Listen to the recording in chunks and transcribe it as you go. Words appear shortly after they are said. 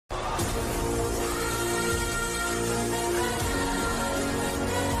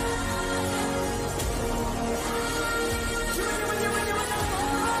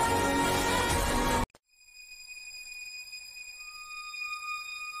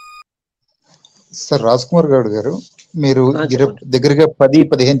Sir Raj Kumar Goud గారు, మీరు దగ్గరగా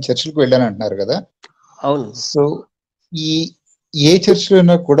 10-15 చర్చిలకు వెళ్ళాను అంటున్నారు కదా. అవును. సో ఏ చర్చిలో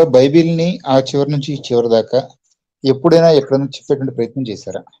అయినా కూడా బైబిల్ ని ఆ చివరి నుంచి ఈ చివరి దాకా ఎప్పుడైనా ఎక్కడైనా చెప్పేటువంటి ప్రయత్నం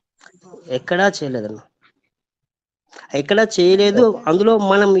చేశారా? ఎక్కడా చేయలేదన్న, ఎక్కడా చేయలేదు. అందులో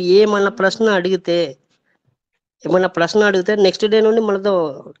మనం ఏమన్నా ప్రశ్న అడిగితే నెక్స్ట్ డే నుండి మనతో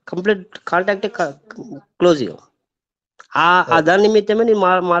కంప్లీట్ కాంటాక్ట్ క్లోజ్. దాని నిమిత్తమే నేను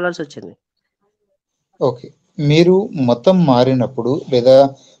మారాల్సి వచ్చింది. ఓకే, మీరు మతం మారినప్పుడు లేదా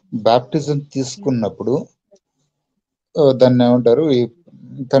బాప్టిజం తీసుకున్నప్పుడు దాన్ని ఏమంటారు, ఈ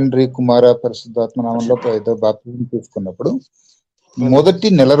తండ్రి కుమార పరిశుద్ధాత్మ నామంలో ఏదో బాప్టిజం తీసుకున్నప్పుడు మొదటి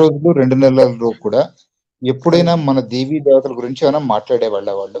నెల రోజులు 2 నెలల్లో కూడా ఎప్పుడైనా మన దేవీ దేవతల గురించి ఏమైనా మాట్లాడేవాళ్ళ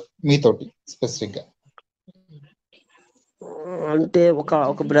వాళ్ళు మీతోటి స్పెసిఫిక్ గా? అంటే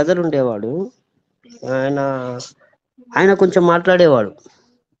ఒక బ్రదర్ ఉండేవాడు, ఆయన కొంచెం మాట్లాడేవాడు.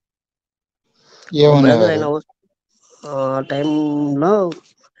 ఆయన టైంలో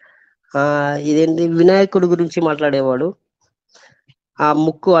ఇదేంటి వినాయకుడి గురించి మాట్లాడేవాడు. ఆ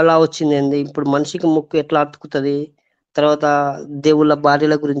ముక్కు అలా వచ్చింది, ఇప్పుడు మనిషికి ముక్కు ఎట్లా అతుకుతుంది, తర్వాత దేవుళ్ళ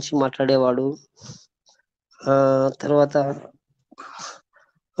భార్యల గురించి మాట్లాడేవాడు. తర్వాత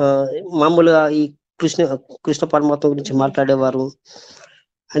మామూలుగా ఈ కృష్ణ పరమాత్మ గురించి మాట్లాడేవారు.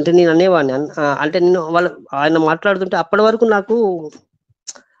 అంటే నేను అనేవాడిని, అంటే ఆయన మాట్లాడుతుంటే అప్పటి వరకు నాకు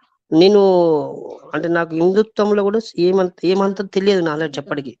నాకు హిందుత్వంలో కూడా ఏమంత తెలియదు, నాలెడ్జ్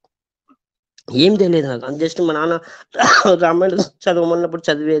అప్పటికి ఏం తెలియదు నాకు. జస్ట్ మా నాన్న రామాయణం చదవమన్నప్పుడు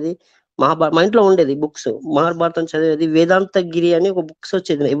చదివేది, మా ఇంట్లో ఉండేది బుక్స్, మహాభారతం చదివేది, వేదాంతగిరి అని ఒక బుక్స్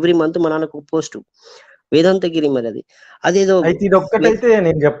వచ్చేది ఎవ్రీ మంత్, మా నాన్నకు ఒక పోస్ట్ వేదాంతగిరి. మరి అదేదో ఇదొక్కటైతే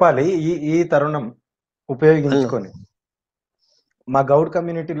నేను చెప్పాలి, ఈ తరుణం ఉపయోగించుకొని మా గౌడ్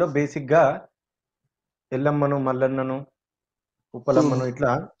కమ్యూనిటీలో బేసిక్ గా ఎల్లమ్మను, మల్లన్నను, ఉప్పలమ్మను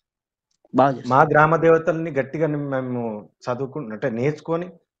ఇట్లా మా గ్రామ దేవతల్ని గట్టిగా మేము అంటే నేర్చుకొని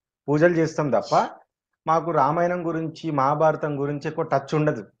పూజలు చేస్తాం తప్ప మాకు రామాయణం గురించి మహాభారతం గురించి ఎక్కువ టచ్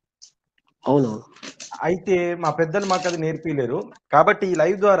ఉండదు. అవును. అయితే మా పెద్దలు మాకు అది నేర్పిలేరు. కాబట్టి ఈ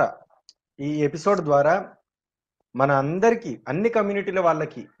లైవ్ ద్వారా, ఈ ఎపిసోడ్ ద్వారా మన అందరికి, అన్ని కమ్యూనిటీల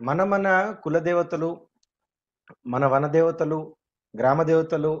వాళ్ళకి మన కులదేవతలు, మన వనదేవతలు, గ్రామ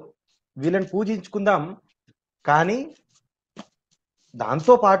దేవతలు, వీళ్ళని పూజించుకుందాం. కానీ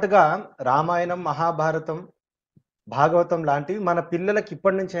దాంతో పాటుగా రామాయణం, మహాభారతం, భాగవతం లాంటివి మన పిల్లలకి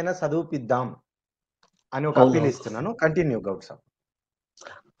ఇప్పటి నుంచి అయినా చదివిపిద్దాం అని ఒక అప్పీల్ ఇస్తున్నాను. Continue Goud sir.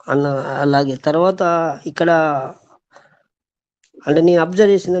 అలాగే తర్వాత ఇక్కడ అంటే నేను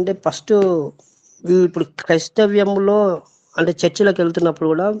అబ్జర్వ్ చేసిందంటే, ఫస్ట్ ఇప్పుడు క్రైస్తవ్యంలో అంటే చర్చిలకు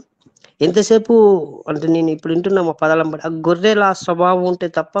వెళ్తున్నప్పుడు కూడా ఎంతసేపు అంటే నేను ఇప్పుడు వింటున్నా మా పదాలం బట్టి, ఆ గొర్రెల స్వభావం ఉంటే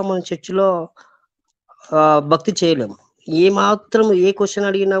తప్ప మనం చర్చిలో భక్తి చేయలేము. ఏ మాత్రం ఏ క్వశ్చన్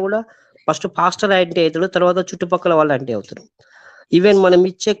అడిగినా కూడా ఫస్ట్ పాస్టర్ యాంటీ అవుతాడు, తర్వాత చుట్టుపక్కల వాళ్ళు యాంటీ అవుతారు. ఈవెన్ మనం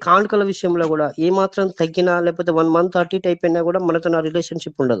ఇచ్చే కానుకల విషయంలో కూడా ఏ మాత్రం తగ్గినా, లేకపోతే 1 మంత్ అటు ఇటు అయిపోయినా కూడా మనతో నా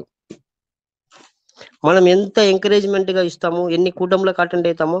రిలేషన్షిప్ ఉండదు. మనం ఎంత ఎంకరేజ్మెంట్ గా ఇస్తామో, ఎన్ని కూటములకు అటెండ్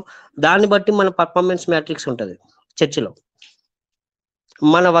అవుతామో దాన్ని బట్టి మన పర్ఫార్మెన్స్ మ్యాట్రిక్స్ ఉంటుంది చర్చిలో.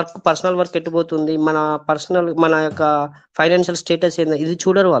 మన వర్క్, పర్సనల్ వర్క్ ఎట్టుపోతుంది, మన యొక్క ఫైనాన్షియల్ స్టేటస్ ఏంది, ఇది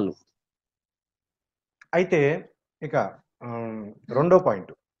చూడరు వాళ్ళు. అయితే ఇక రెండో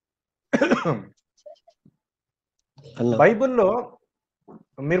పాయింట్, బైబుల్లో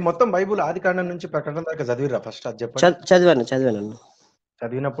మీరు మొత్తం బైబుల్ ఆదికాండం నుంచి ప్రకటన దాకా చదివిరా? ఫస్ట్ అది చెప్పండి. చదివాను.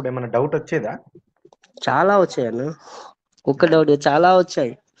 చదివినప్పుడు ఏమైనా డౌట్ వచ్చేదా? చాలా వచ్చాయన్న, ఒక్క డౌట్ చాలా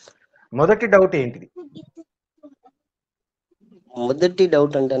వచ్చాయి. మొదటి డౌట్ ఏంటిది? మొదటి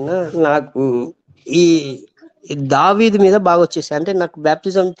డౌట్ అంటే నాకు ఈ దావీదు మీద బాగా వచ్చేసాయి. అంటే నాకు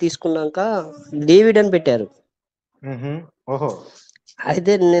బాప్టిజం తీసుకున్నాక డేవిడ్ అని పెట్టారు. ఓహో.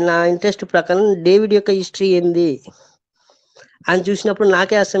 అయితే నా ఇంట్రెస్ట్ ప్రకారం డేవిడ్ యొక్క హిస్టరీ ఏంది అని చూసినప్పుడు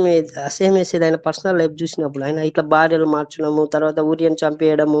నాకే అసహ్యం వేసేది. ఆయన పర్సనల్ లైఫ్ చూసినప్పుడు, ఆయన ఇట్లా భార్యలు మార్చడము, తర్వాత ఊరియని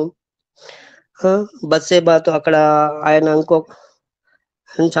చంపేయడము, బత్సేబాతో అక్కడ ఆయన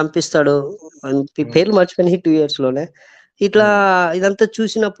చంపిస్తాడు, పేర్లు మర్చిపోయిన 2 years లోనే. ఇట్లా ఇదంతా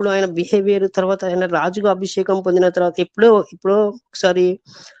చూసినప్పుడు ఆయన బిహేవియర్, తర్వాత ఆయన రాజుగా అభిషేకం పొందిన తర్వాత ఎప్పుడో ఒకసారి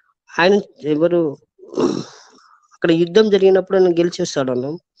ఆయన అక్కడ యుద్ధం జరిగినప్పుడు ఆయన గెలిచేస్తాడు అన్న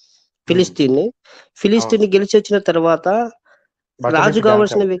ఫిలిస్తీన్ని గెలిచి వచ్చిన తర్వాత రాజు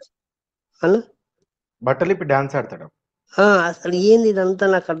కావాల్సిన వ్యక్తి అన్న బట్టలిపి డాన్స్ ఆడతాడు. అసలు ఏంది ఇదంతా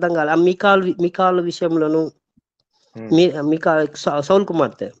నాకు అర్థం కాదు. ఆ మికాల్ విషయంలోను, సౌల్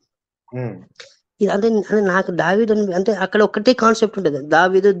కుమార్తె ఇది అంటే నాకు దావీదు అంటే అక్కడ ఒకటే కాన్సెప్ట్ ఉంటుంది,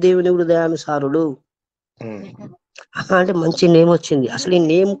 దావీదు దేవుని హృదయానుసారుడు అంటే మంచి నేమ్ వచ్చింది. అసలు ఈ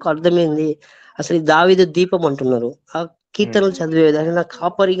నేమ్ కు అర్థమైంది, అసలు ఈ దావీదు దీపం అంటున్నారు. ఆ కీర్తనలు చదివేది అంటే నా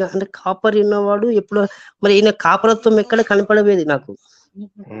కాపరిగా, అంటే కాపరి ఉన్నవాడు ఎప్పుడు, మరి ఈయన కాపరత్వం ఎక్కడ కనపడవేది నాకు.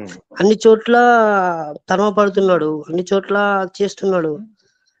 అన్ని చోట్ల తరమపడుతున్నాడు, అన్ని చోట్ల చేస్తున్నాడు,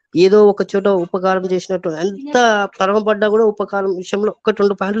 ఏదో ఒక చోట ఉపకారం చేసినట్టు. ఎంత తరమపడ్డా కూడా ఉపకారం విషయంలో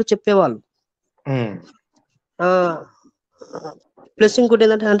 1-2 పాయింట్లు చెప్పేవాళ్ళు. ఆ ప్లస్ ఇంకోటి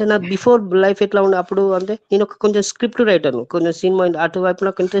ఏంటంటే, అంటే నా బిఫోర్ లైఫ్ ఎట్లా ఉండే అప్పుడు, అంటే నేను ఒక కొంచెం స్క్రిప్ట్ రైటర్ను, కొంచెం సినిమా అటువైపు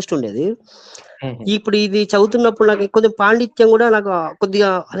నాకు ఇంట్రెస్ట్ ఉండేది. ఇప్పుడు ఇది చదువుతున్నప్పుడు నాకు కొంచెం పాండిత్యం కూడా నాకు కొద్దిగా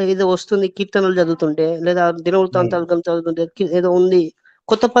అరే ఏదో వస్తుంది, కీర్తనలు చదువుతుంటే లేదా దినవృత్తాంతాలు చదువుతుంటే ఏదో ఉంది,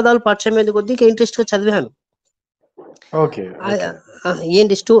 కొత్త పదాలు పరిచయం అయ్యే కొద్ది ఇంట్రెస్ట్ గా చదివాను.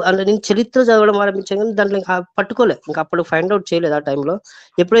 ఏంటి అంటే నేను చరిత్ర చదవడం ఆరంభించాను, కానీ దాంట్లో ఇంకా పట్టుకోలే, ఇంకా అప్పుడు ఫైండ్ అవుట్ చేయలేదు ఆ టైంలో.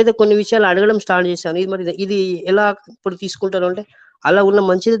 ఎప్పుడైతే కొన్ని విషయాలు అడగడం స్టార్ట్ చేశాను, ఇది మరి ఇది ఎలా ఇప్పుడు తీసుకుంటాను అంటే, అలా ఉన్న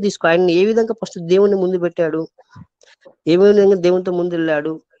మంచిది తీసుకో, ఆయన ఏ విధంగా ఫస్ట్ దేవుని ముందు పెట్టాడు, ఏ విధంగా దేవునితో ముందు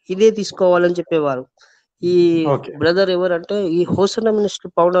వెళ్ళాడు, ఇదే తీసుకోవాలని చెప్పేవారు. ఈ బ్రదర్ ఎవరంటే ఈ hosanna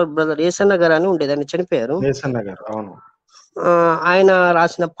minister founder brother Yesanna గారు అని ఉండేది, ఆయన చనిపోయారు. ఆయన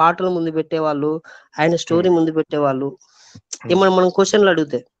రాసిన పాటలు ముందు పెట్టేవాళ్ళు, ఆయన స్టోరీ ముందు పెట్టేవాళ్ళు. ఏమన్నా మనం క్వశ్చన్లు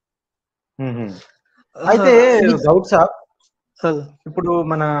అడిగితే. అయితే గౌడ్ సాబ్, ఇప్పుడు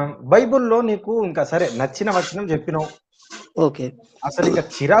మన బైబుల్లో నీకు ఇంకా సరే నచ్చిన వచనం చెప్పినావు, ఓకే, అసలు ఇంకా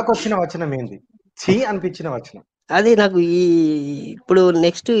చిరాకు వచ్చిన వచనం ఏంది, చీ అనిపించిన వచనం? అదే నాకు ఇప్పుడు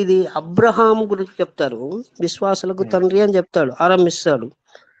నెక్స్ట్ ఇది అబ్రహాం గురించి చెప్తారు, విశ్వాసులకు తండ్రి అని చెప్తాడు, ఆరంభిస్తాడు.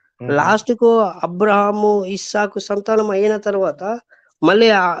 లాస్ట్ కు అబ్రహాము ఇస్సాకు సంతానం అయిన తర్వాత మళ్ళీ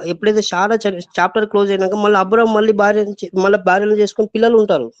ఎప్పుడైతే షారా చాప్టర్ క్లోజ్ అయినాక మళ్ళీ అబ్రహాం మళ్ళీ భార్యను చేసుకుని పిల్లలు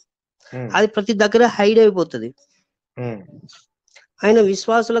ఉంటారు. అది ప్రతి దగ్గర హైడ్ అయిపోతుంది. ఆయన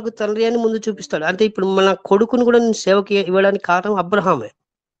విశ్వాసులకు తండ్రి అని ముందు చూపిస్తాడు. అంటే ఇప్పుడు మన కొడుకును కూడా నేను సేవకి ఇవ్వడానికి కారణం అబ్రహామే.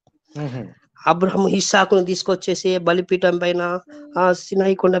 అబ్రహాం ఇస్సాకును తీసుకొచ్చేసి బలిపీఠం పైన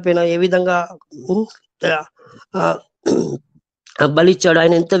సినాయి కొండ పైన ఏ విధంగా బలిచ్చాడు,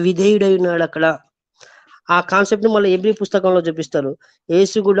 ఆయన ఎంత విధేయుడై ఉన్నాడు అక్కడ. ఆ కాన్సెప్ట్ ని మళ్ళీ ఎబ్రీ పుస్తకంలో చూపిస్తారు.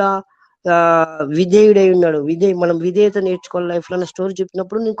 యేసు కూడా విధేయుడై ఉన్నాడు. మనం విధేయత నేర్చుకోవాలి లైఫ్ లో స్టోరీ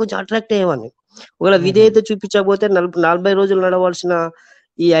చెప్పినప్పుడు నేను కొంచెం అట్రాక్ట్ అయ్యేవాడిని. ఒకవేళ విధేయత చూపించకపోతే 40 రోజులు నడవలసిన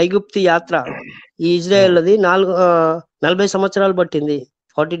ఈ ఐగుప్తు యాత్ర ఈ ఇజ్రాయెల్ అది 40 సంవత్సరాలు పట్టింది.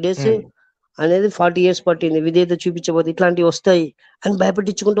 40 days అనేది 40 years పట్టింది. విధేయత చూపించకపోతే ఇట్లాంటివి వస్తాయి అని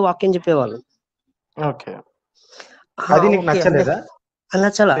భయపెట్టించుకుంటూ వాక్యం చెప్పేవాళ్ళు.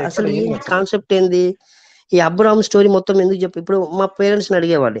 నచ్చలా అసలు ఈ కాన్సెప్ట్ ఏంది, ఈ అబ్రాహం స్టోరీ మొత్తం ఎందుకు చెప్పి. ఇప్పుడు మా పేరెంట్స్ ని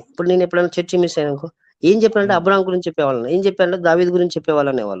అడిగేవాళ్ళు, ఇప్పుడు నేను ఎప్పుడైనా చర్చి మిస్ అయ్యానుకో ఏం చెప్పారంటే అబ్రాహం గురించి చెప్పేవాళ్ళని, ఏం చెప్పారంటే దావీదు గురించి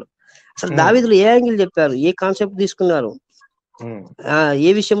చెప్పేవాళ్ళు అనేవాళ్ళు. అసలు దావీదులు ఏ యాంగిల్ చెప్పారు, ఏ కాన్సెప్ట్ తీసుకున్నారు,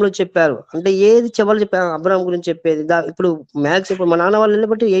 ఏ విషయంలో చెప్పారు అంటే ఏది చెప్పాలి చెప్పారు. అబ్రాహం గురించి చెప్పేది ఇప్పుడు మ్యాథ్స్, ఇప్పుడు మా నాన్న వాళ్ళు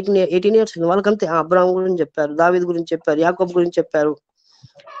వెళ్ళబట్టి 18 years వాళ్ళకంతే అబ్రాహం గురించి చెప్పారు, దావీదు గురించి చెప్పారు, యాకోబు గురించి చెప్పారు.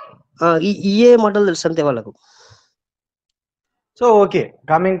 ఏ మాటలు తెలుసు అంతే వాళ్ళకు. So okay,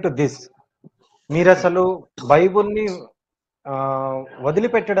 coming to this, మీరు అసలు బైబుల్ని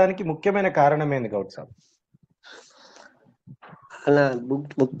వదిలిపెట్టడానికి ముఖ్యమైన కారణం ఏంది గౌడ్ సాబ్? అన్న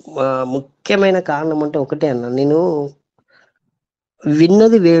ముఖ్యమైన కారణం అంటే ఒకటే అన్న, నేను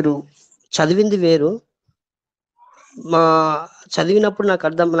విన్నది వేరు, చదివింది వేరు. చదివినప్పుడు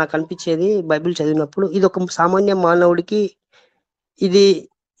నాకు అనిపించేది, బైబిల్ చదివినప్పుడు ఇది ఒక సామాన్య మానవుడికి ఇది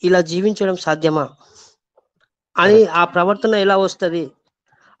ఇలా జీవించడం సాధ్యమా అని, ఆ ప్రవర్తన ఎలా వస్తుంది,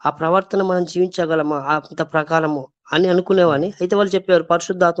 ఆ ప్రవర్తన మనం జీవించగలమా అంత ప్రకారము అని అనుకునేవాడిని. అయితే వాళ్ళు చెప్పారు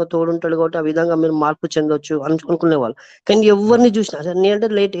పరిశుద్ధాత్మ తోడుంటాడు కాబట్టి ఆ విధంగా మీరు మార్పు చెందొచ్చు అనుకునేవాళ్ళు. కానీ ఎవరిని చూసినా, నేనంటే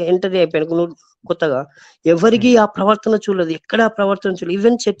లేట్ ఎంటర్ అయిపోయాను నువ్వు కొత్తగా, ఎవరికి ఆ ప్రవర్తన చూడలేదు, ఎక్కడ ఆ ప్రవర్తన చూడలేదు.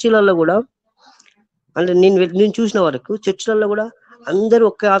 ఈవెన్ చర్చిలలో కూడా, అంటే నేను చూసిన వరకు చర్చిలలో కూడా అందరూ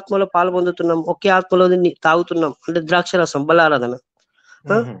ఒకే ఆత్మలో పాల్పొందుతున్నాం, ఒకే ఆత్మలో తాగుతున్నాం, అంటే ద్రాక్షరసం బలారాధన.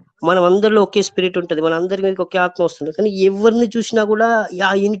 మనం అందరిలో ఒకే స్పిరిట్ ఉంటది, మన అందరి మీద ఒకే ఆత్మ వస్తుంది. కానీ ఎవరిని చూసినా కూడా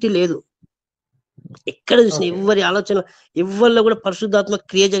ఆ యూనిటీ లేదు. ఎక్కడ చూసినా ఎవరి ఆలోచన, ఎవరిలో కూడా పరిశుద్ధాత్మ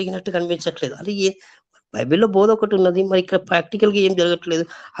క్రియ జరిగినట్టు కనిపించట్లేదు. అది బైబిల్లో బోధ ఒకటి ఉన్నది, మరి ఇక్కడ ప్రాక్టికల్ గా ఏం జరగట్లేదు.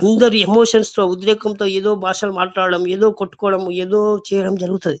 అందరు ఎమోషన్స్ తో, ఉద్రేకంతో ఏదో భాషలు మాట్లాడడం, ఏదో కొట్టుకోవడం, ఏదో చేయడం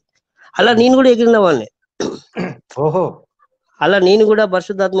జరుగుతుంది. అలా నేను కూడా ఎగిరిన వాళ్ళని, అలా నేను కూడా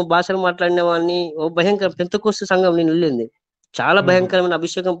పరిశుద్ధాత్మ భాషలు మాట్లాడిన వాడిని. ఓ భయంకర పెంతెకోస్తు సంఘం నేను వెళ్ళింది, చాలా భయంకరమైన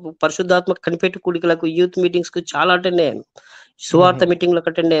అభిషేకం, పరిశుద్ధాత్మ కనిపెట్టు కూడికలకు, యూత్ మీటింగ్స్ కు చాలా అటెండ్ అయ్యాను, సువార్త మీటింగ్లకు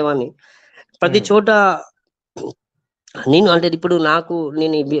అటెండ్ అయ్యేవాడిని. ప్రతి చోట నేను, అంటే ఇప్పుడు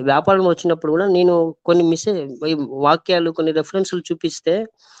నేను వ్యాపారం వచ్చినప్పుడు కూడా నేను కొన్ని వాక్యాలు, కొన్ని రెఫరెన్స్లు చూపిస్తే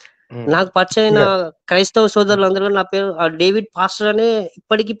నాకు పరిచయమైన క్రైస్తవ సోదరులు అందరూ నా పేరు డేవిడ్ పాస్టర్ అనే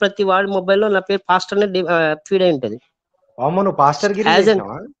ఇప్పటికీ ప్రతి వాడి మొబైల్లో నా పేరు పాస్టర్ అనే ఫీడ్ అయి ఉంటది. నువ్వు పాస్టర్ గిరి యాజ్ అన్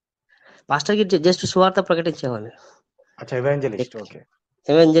చేసినావా? పాస్టర్ కి జస్ట్ సువార్త ప్రకటించేవాడిని, అచ్చా, ఎవాంజలిస్ట్. ఓకే.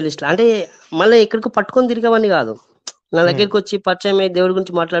 ఎవెంజలిస్ట్ అంటే మళ్ళీ ఎక్కడికి పట్టుకొని తిరిగేవాడిని కాదు. నా దగ్గరికి వచ్చి పరిచయం అయ్యి దేవుడి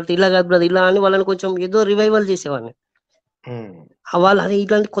గురించి మాట్లాడితే ఇలా కాదు బ్రదర్ ఇలా అని వాళ్ళని కొంచెం ఏదో రివైవల్ చేసేవాడిని. వాళ్ళు అదే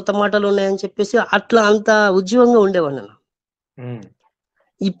ఇట్లాంటి కొత్త మాటలు ఉన్నాయని చెప్పేసి అట్లా అంత ఉద్యోగంగా ఉండేవాడిని.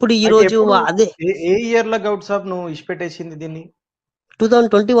 ఇప్పుడు ఈ అయితే రోజు ఎప్పుడు అదే ఏ ఇయర్ లో గౌడ్ సాబ్ నువ్వు ఇష్టపెట్టేసింది దీన్ని?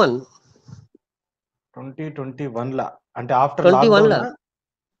 2021 2021 లా, అంటే ఆఫ్టర్ 21 లా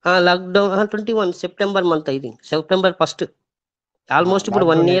లాక్డౌన్? లాక్డౌన్ 21 సెప్టెంబర్ మంత్, ఇది సెప్టెంబర్ 1. ఆల్మోస్ట్ ఇప్పుడు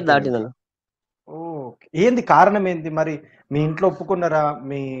 1 లాక్డౌన్ ఇయర్ అయిపోయింది. దాటిందన్న. ఏంది కారణం ఏంది మరి? మీ ఇంట్లో ఒప్పుకున్నారా?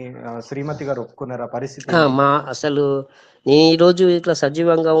 మీ శ్రీమతి గారు ఒప్పుకున్నారా? పరిస్థితి ఏంది? మా అసలు నేను ఈ రోజు ఇట్లా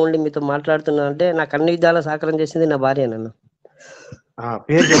సజీవంగా ఉండి మీతో మాట్లాడుతున్నా అంటే నాకు అన్ని విధాల సహకారం చేసింది నా భార్య నన్ను.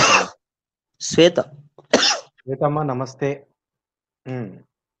 పేరు చెప్పండి. శ్వేత. శ్వేతమ్మ నమస్తే.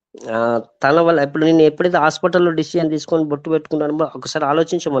 తన వల్ల ఇప్పుడు నేను ఎప్పుడైతే హాస్పిటల్లో డిసిజన్ తీసుకొని బొట్టు పెట్టుకున్నానో ఒకసారి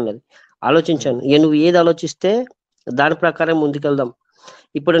ఆలోచించమన్నది. ఆలోచించాను. నువ్వు ఏది ఆలోచిస్తే దాని ప్రకారం ముందుకెళ్దాం.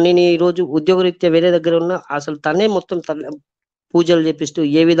 ఇప్పుడు నేను ఈ రోజు ఉద్యోగరీత్యా వేరే దగ్గర ఉన్నా అసలు తనే మొత్తం పూజలు చేపిస్తూ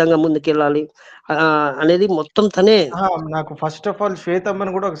ఏ విధంగా ముందుకెళ్ళాలి అనేది మొత్తం తనే. నాకు ఫస్ట్ ఆఫ్ ఆల్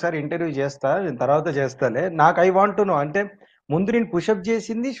శ్వేతమ్మని కూడా ఒకసారి ఇంటర్వ్యూ చేస్తా, నేను తర్వాత చేస్తాలే. నాకు ఐ వాంట్ టు నో, అంటే ముందు నేను పుషప్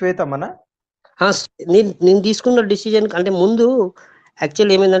చేసింది శ్వేతమ్మనా? నేను తీసుకున్న డిసిజన్ అంటే ముందు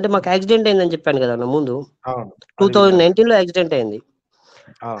యాక్చువల్ ఏమైందంటే మాకు యాక్సిడెంట్ అయిందని చెప్పాను కదా ముందు. 2019 లో యాక్సిడెంట్ అయింది.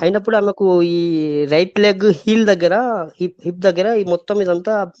 అయినప్పుడు ఆమెకు ఈ రైట్ లెగ్ హీల్ దగ్గర హిప్ దగ్గర ఈ మొత్తం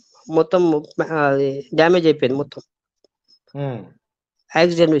ఇదంతా మొత్తం డ్యామేజ్ అయిపోయింది మొత్తం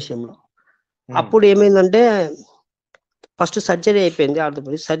యాక్సిడెంట్ విషయంలో. అప్పుడు ఏమైందంటే ఫస్ట్ సర్జరీ అయిపోయింది,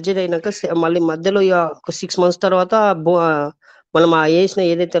 ఆర్థోపెడిక్ సర్జరీ అయినాక మళ్ళీ మధ్యలో ఒక 6 months తర్వాత మనం వేసిన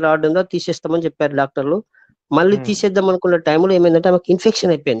ఏదైతే రాడ్ ఉందో తీసేస్తామని చెప్పారు డాక్టర్లు. మళ్ళీ తీసేద్దాం అనుకున్న టైంలో ఏమైందంటే ఆమెకు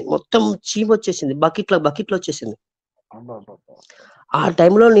ఇన్ఫెక్షన్ అయిపోయింది, మొత్తం చీమ వచ్చేసింది, బకెట్లో వచ్చేసింది. ఆ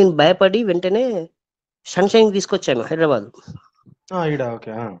టైంలో నేను భయపడి వెంటనే సన్షైన్ తీసుకొచ్చాను హైదరాబాద్.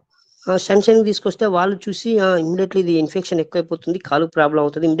 సన్షైన్ తీసుకొస్తే వాళ్ళు చూసి ఇమ్మీడియట్లీ ఇది ఇన్ఫెక్షన్ ఎక్కువైపోతుంది, కాలు ప్రాబ్లం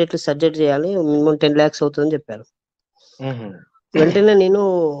అవుతుంది, ఇమ్మీడియట్లీ సర్జరీ చేయాలి, మినిమం 10 lakhs అవుతుందని చెప్పారు. వెంటనే నేను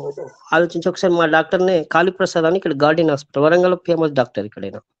ఆలోచించి ఒకసారి మా డాక్టర్నే కాళీప్రసాద్ అని ఇక్కడ garden hospital Warangal famous doctor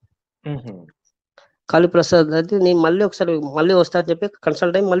ఇక్కడైనా కాళీప్రసాద్ అయితే నేను మళ్ళీ వస్తా అని చెప్పి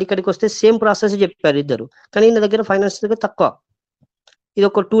కన్సల్ట్ అయ్యి మళ్ళీ ఇక్కడికి వస్తే సేమ్ ప్రాసెస్ చెప్పారు ఇద్దరు. కానీ నా దగ్గర ఫైనాన్స్ దగ్గర తక్కువ, ఇది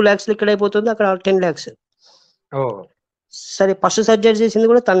ఒక 2 lakhs ఇక్కడ అయిపోతుంది, అక్కడ 10 lakhs. సరే ఫస్ట్ సర్జరీ చేసింది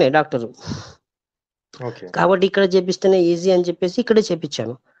కూడా తనే డాక్టర్ కాబట్టి ఇక్కడ చేపిస్తేనే ఈజీ అని చెప్పేసి ఇక్కడే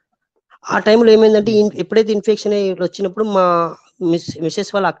చేపించాను. ఆ టైంలో ఏమైందంటే ఎప్పుడైతే ఇన్ఫెక్షన్ వచ్చినప్పుడు మా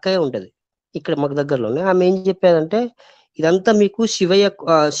మిస్సెస్ వాళ్ళ అక్కయ్య ఉంటది ఇక్కడ మాకు దగ్గరలోనే. ఆమె ఏం చెప్పారంటే ఇదంతా మీకు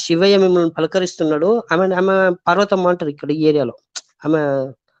శివయ్య మిమ్మల్ని పలకరిస్తున్నాడు. ఆమె పార్వతమ్మ అంటారు ఇక్కడ ఈ ఏరియాలో, ఆమె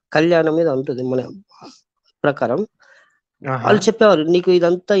కళ్యాణం మీద ఉంటుంది మన ప్రకారం. వాళ్ళు చెప్పేవారు నీకు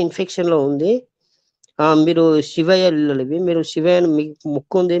ఇదంతా ఇన్ఫెక్షన్ లో ఉంది, మీరు శివయ్య ఇవి మీరు శివయ్యని మీకు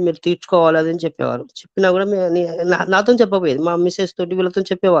ముక్కు ఉంది మీరు తీర్చుకోవాలి అని చెప్పేవారు. చెప్పినా కూడా నాతో చెప్పబోయేది, మా మిస్సెస్ తోటి వీళ్ళతో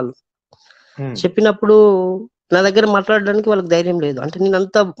చెప్పేవాళ్ళు. చెప్పినప్పుడు నా దగ్గర మాట్లాడడానికి వాళ్ళకి ధైర్యం లేదు, అంటే నేను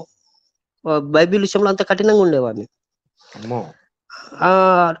అంత బైబిల్ విషయంలో అంత కఠినంగా ఉండేవాడిని. ఆ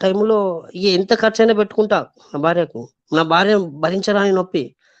టైంలో ఎంత ఖర్చు అయినా పెట్టుకుంటా నా భార్య భరించరాని నొప్పి.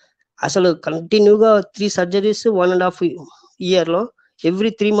 అసలు కంటిన్యూగా 3 surgeries 1.5 year లో ఎవ్రీ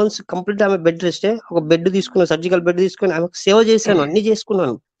 3 months కంప్లీట్ ఆమె బెడ్ రెస్టే. ఒక బెడ్ తీసుకున్నాను, సర్జికల్ బెడ్ తీసుకుని ఆమెకు సేవ చేశాను, అన్ని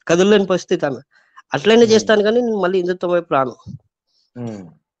చేసుకున్నాను, కదులేని పరిస్థితి ఆమె. అట్లయినా చేస్తాను కానీ నేను మళ్ళీ హిందుత్వం వైపు రాను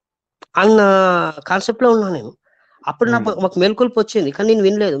అన్న కాన్సెప్ట్ లో ఉన్నా నేను. అప్పుడు మాకు మేల్కొల్పు వచ్చింది కానీ నేను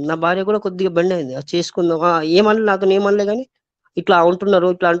వినలేదు. నా భార్య కూడా కొద్దిగా బెండ్ అయింది, చేసుకుందాం ఏమనలే, నాతో ఏమనలే కానీ ఇట్లా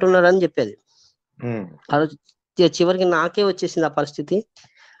అంటున్నారు అని చెప్పేది. చివరికి నాకే వచ్చేసింది ఆ పరిస్థితి.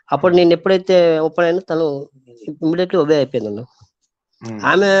 అప్పుడు నేను ఎప్పుడైతే ఓపెన్ అయినా తను ఇమ్మీడియట్లీ ఒబే అయిపోయింది.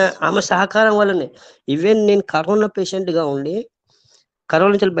 ఆమె సహకారం వల్లనే ఈవెన్ నేను కరోనా పేషెంట్ గా ఉండి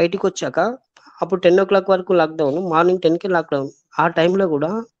కరోనా నుంచి బయటికి వచ్చాక అప్పుడు 10 o'clock వరకు లాక్డౌన్, మార్నింగ్ 10కి లాక్డౌన్. ఆ టైంలో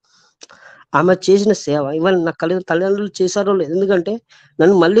కూడా ఆమె చేసిన సేవ ఇవాళ నా తల్లిదండ్రులు చేశారో లేదు. ఎందుకంటే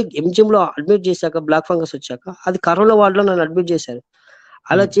నన్ను మళ్ళీ MGM లో అడ్మిట్ చేశాక బ్లాక్ ఫంగస్ వచ్చాక అది కరోనా వార్డ్ లో నన్ను అడ్మిట్ చేశారు.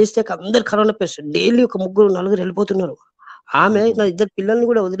 అలా చేస్తే అందరు కరోనా పేషెంట్ డైలీ ఒక 3-4 వెళ్ళిపోతున్నారు. ఆమె నా 2 పిల్లల్ని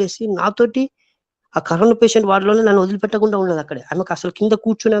కూడా వదిలేసి నాతోటి ఆ కరోనా పేషెంట్ వార్డులోనే నన్ను వదిలిపెట్టకుండా ఉన్నది అక్కడే. ఆమెకు అసలు కింద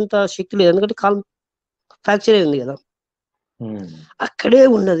కూర్చునేంత శక్తి లేదు, ఎందుకంటే కాలు ఫ్రాక్చర్ అయింది కదా, అక్కడే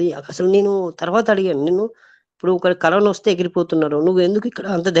ఉన్నది. అసలు నేను తర్వాత అడిగాను, నేను ఇప్పుడు ఒక కరోనా వస్తే ఎగిరిపోతున్నారు, నువ్వు ఎందుకు ఇక్కడ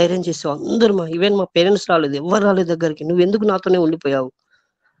అంత ధైర్యం చేసావు? అందరూ ఈవెన్ మా పేరెంట్స్ రాలేదు, ఎవరు రాలేదు దగ్గరికి, నువ్వు ఎందుకు నాతోనే ఉండిపోయావు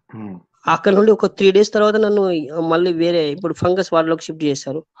అక్కడ నుండి ఒక 3 days తర్వాత నన్ను మళ్ళీ వేరే ఇప్పుడు ఫంగస్ వార్డులోకి షిఫ్ట్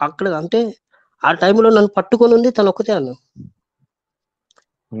చేశారు. అక్కడ అంటే ఆ టైంలో నన్ను పట్టుకొని ఉంది తను ఒక్కతే అన్న.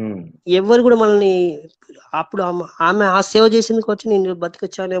 ఎవరు కూడా మనల్ని అప్పుడు ఆమె ఆ సేవ చేసింది వచ్చి నేను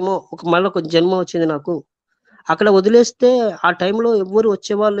బతికొచ్చానేమో, మళ్ళీ ఒక జన్మ వచ్చింది నాకు. అక్కడ వదిలేస్తే ఆ టైంలో ఎవ్వరు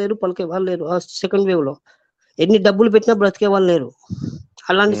వచ్చేవాళ్ళు లేరు, పలికే వాళ్ళు లేరు. ఆ సెకండ్ వేవ్ లో ఎన్ని డబ్బులు పెట్టినా బ్రతికే వాళ్ళు లేరు.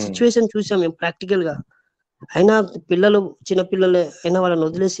 అలాంటి సిచ్యువేషన్ చూసాం మేము ప్రాక్టికల్ గా. అయినా పిల్లలు చిన్న పిల్లలే అయినా వాళ్ళని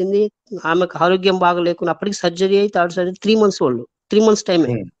వదిలేసింది. ఆమెకు ఆరోగ్యం బాగా లేకుండా అప్పటికి సర్జరీ అయి థర్డ్ సర్జరీ 3 months వాళ్ళు 3 months టైమే.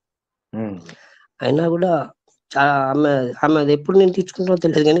 అయినా కూడా ఆమె ఆమె అది ఎప్పుడు నేను తీర్చుకుంటానో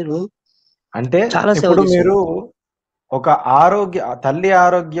తెలియదు కానీ అంటే చాలా సేవ ఇప్పుడు చేసింది. మీరు ఒక తల్లి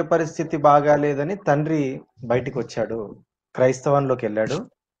ఆరోగ్య పరిస్థితి బాగాలేదని తండ్రి బయటికి వచ్చాడు, క్రైస్తవంలోకి వెళ్ళాడు.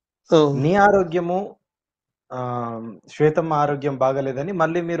 నీ ఆరోగ్యము శ్వేతమ్మ ఆరోగ్యం బాగాలేదని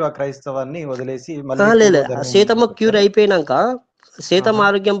మళ్ళీ మీరు ఆ క్రైస్తవాన్ని వదిలేసి లేదు సీతమ్మ క్యూర్ అయిపోయినాక సీతమ్మ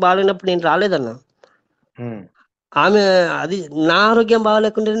ఆరోగ్యం బాగాలేనప్పుడు నేను రాలేదన్నా. ఆమె అది నా ఆరోగ్యం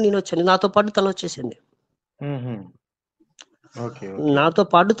బాగాలేకుండా నేను వచ్చాను, నాతో పాటు తను వచ్చేసింది. నాతో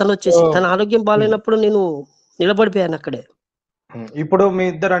పాటు తను వచ్చేసి తన ఆరోగ్యం బాగాలేనప్పుడు నేను నిలబడిపోయాను అక్కడే. ఇప్పుడు మీ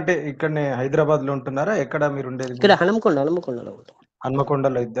ఇద్దరు అంటే ఇక్కడనే హైదరాబాద్ లో ఉంటున్నారా? ఎక్కడ మీరు ఉండేది? ఇక్కడ హనుమకొండలో.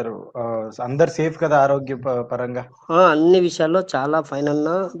 హన్మకొండలో ఇద్దరు. అందరు సేఫ్ కదా ఆరోగ్య పరంగా? అన్ని విషయాల్లో చాలా ఫైన్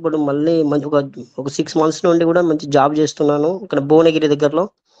అన్నా. ఇప్పుడు మళ్ళీ ఒక 6 months నుండి కూడా మంచి జాబ్ చేస్తున్నాను ఇక్కడ భువనగిరి దగ్గరలో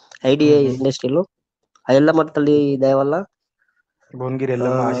ఐడిఐ ఇండస్ట్రీలో. ఎల్లమ్మ తల్లి దయ వల్ల భువనగిరి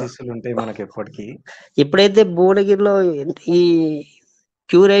ఎల్లమ్మ ఆశీస్సులు ఉంటాయి మనకి ఎప్పటికీ. ఎప్పుడైతే భువనగిరిలో ఈ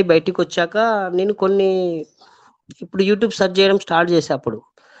క్యూర్ అయి బయటికి వచ్చాక నేను ఇప్పుడు యూట్యూబ్ సెర్చ్ చేయడం స్టార్ట్ చేసా. అప్పుడు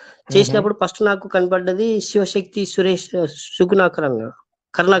చేసినప్పుడు ఫస్ట్ నాకు కనపడ్డది శివశక్తి సుగుణ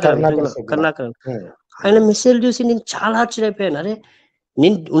కరుణాకర్. ఆయన మెసేజ్ చూసి నేను చాలా ఆశ్చర్యపోయాను. అరే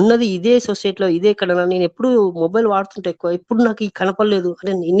నేను ఉన్నది ఇదే సొసైటీలో, ఇదే ఇక్కడ, నేను ఎప్పుడు మొబైల్ వాడుతుంటే ఎక్కువ, ఇప్పుడు నాకు ఈ కనపడలేదు.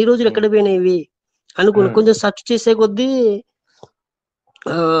 అంటే ఇన్ని రోజులు ఎక్కడ పోయినాయి ఇవి అనుకున్నా. కొంచెం సెర్చ్ చేసే కొద్దీ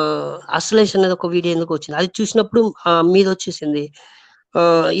అసలేషన్ అనేది ఒక వీడియో ఎందుకు వచ్చింది, అది చూసినప్పుడు మీద వచ్చేసింది.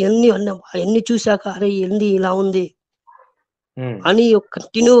 ఇవన్నీ చూసాక అరే ఏంది ఇలా ఉంది అని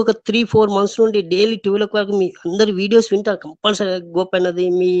కంటిన్యూ ఒక 3-4 months నుండి డైలీ 12 o'clock మీ అందరు వీడియోస్ వింటారు కంపల్సరీ. గోపి అన్నది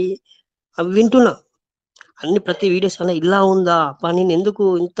మీ అవి వింటున్నా అన్ని ప్రతి వీడియోస్ అలా ఇలా ఉందా నేను ఎందుకు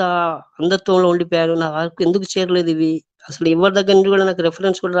ఇంత అంధత్వంలో ఉండిపోయాను, నా వరకు ఎందుకు చేరలేదు ఇవి, అసలు ఎవరి దగ్గర నుండి కూడా నాకు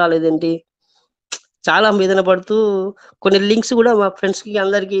రెఫరెన్స్ కూడా రాలేదేంటి, చాలా వేదన పడుతూ కొన్ని లింక్స్ కూడా మా ఫ్రెండ్స్ కి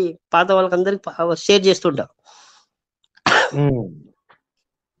అందరికి పాత వాళ్ళకి అందరికి షేర్ చేస్తుంటా.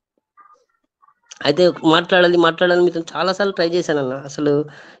 అయితే మాట్లాడాలి మీతో చాలా సార్లు ట్రై చేశానన్న. అసలు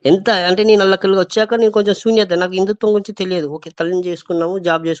ఎంత అంటే నేను అక్కడికి వచ్చాక నేను కొంచెం శూన్యత, నాకు హిందుత్వం గురించి తెలియదు. ఓకే తల్లిని చేసుకున్నాము,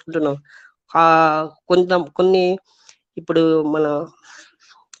 జాబ్ చేసుకుంటున్నాము. కొన్ని ఇప్పుడు మన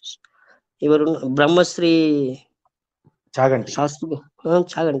ఎవరు బ్రహ్మశ్రీ చాగంటి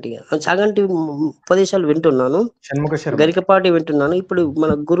ఉపదేశాలు వింటున్నాను, గరికపాటి వింటున్నాను. ఇప్పుడు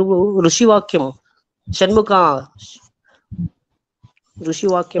మన గురువు ఋషివాక్యం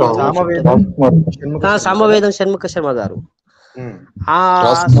సామవేదం షణ్ముఖ శర్మ గారు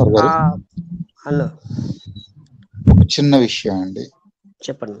అన్న ఒక చిన్న విషయం అండి.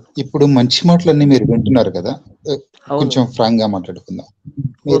 చెప్పండి. ఇప్పుడు మంచి మాటలన్నీ మీరు వింటున్నారు కదా, కొంచెం ఫ్రాంక్ గా మాట్లాడుకుందాం.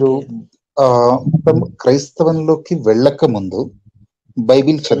 మీరు క్రైస్తవంలోకి వెళ్ళక ముందు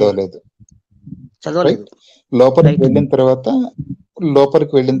బైబిల్ చదవలేదు. లోపలికి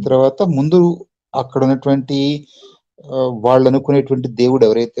వెళ్ళిన తర్వాత ముందు అక్కడ ఉన్నటువంటి వాళ్ళు అనుకునేటువంటి దేవుడు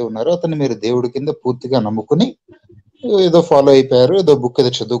ఎవరైతే ఉన్నారో అతన్ని మీరు దేవుడి కింద పూర్తిగా నమ్ముకుని ఏదో ఫాలో అయిపోయారు, ఏదో బుక్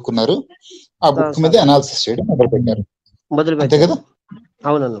ఏదో చదువుకున్నారు, ఆ బుక్ మీద అనాలిసిస్ చేయడం మొదలు పెట్టారు, అంతే కదా?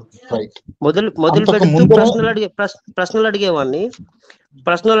 అవునన్నా. రైట్. మొదలు పెడుతూ ప్రశ్నలు అడిగేవాడిని.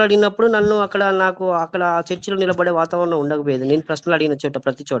 ప్రశ్నలు అడిగినప్పుడు నన్ను నాకు అక్కడ చర్చిలో నిలబడే వాతావరణం ఉండకపోయేది, నేను ప్రశ్నలు అడిగిన చోట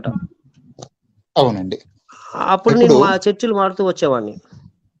ప్రతి చోట. అవునండి. అప్పుడు నేను మా చర్చిలు మారుతూ వచ్చేవాడిని.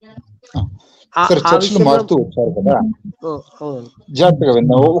 చర్చిలు మారుతూ వచ్చారు కదా, జాగ్రత్తగా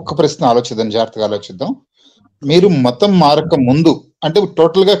విందాం. ఒక్క ప్రశ్న జాగ్రత్తగా ఆలోచిద్దాం. మీరు మతం మారక ముందు అంటే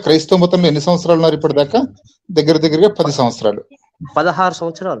టోటల్ గా క్రైస్తవ మతంలో ఎన్ని సంవత్సరాలు ఉన్నారు ఇప్పటిదాకా? దగ్గరగా 10 సంవత్సరాలు. 16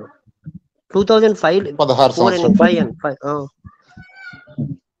 సంవత్సరాలు. 2005 16 సంవత్సరాలు.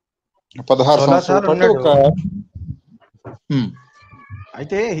 16 సంవత్సరాలు ఒక.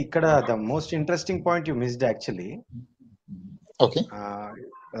 అయితే ఇక్కడ the most interesting point you missed actually. Okay,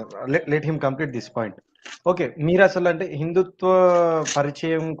 let him complete this point. Okay, మీరు అసలు అంటే హిందుత్వ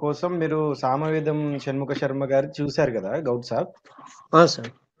పరిచయం కోసం మీరు సామవేదం షణ్ముఖ శర్మ గారు చూశారు కదా గౌడ్ సాబ్.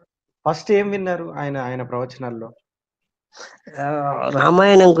 ఫస్ట్ ఏం విన్నారు ఆయన ప్రవచనాల్లో?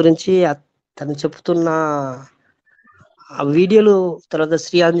 రామాయణం గురించి తను చెప్తున్న ఆ వీడియోలు, తర్వాత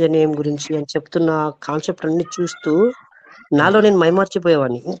శ్రీ ఆంజనేయం గురించి అని చెప్తున్న కాన్సెప్ట్ అన్ని చూస్తూ నాలో నేను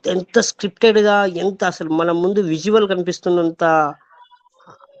మైమర్చిపోయేవాడిని. ఎంత స్క్రిప్టెడ్ గా, ఎంత అసలు మన ముందు విజువల్ కనిపిస్తున్నంత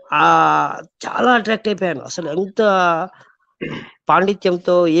ఆ చాలా అట్రాక్ట్ అయిపోయాను. అసలు ఎంత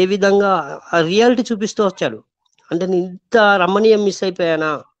పాండిత్యంతో ఏ విధంగా ఆ రియాలిటీ చూపిస్తూ వచ్చాడు అంటే నేను ఇంత రమణీయం మిస్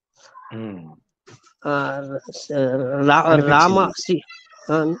అయిపోయానా. ఆ, రామ శ్రీ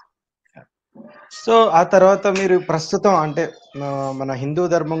సో ఆ తర్వాత మీరు ప్రస్తుతం అంటే మన హిందూ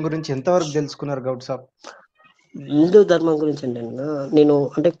ధర్మం గురించి ఎంతవరకు తెలుసుకున్నారు గౌడ్ సాబ్? హిందూ ధర్మం గురించి అంటే నేను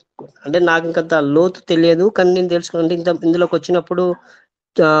అంటే అంటే నాకు ఇంకంత లోతు తెలియదు, కానీ నేను తెలుసుకున్నాను. ఇంత ఇందులోకి వచ్చినప్పుడు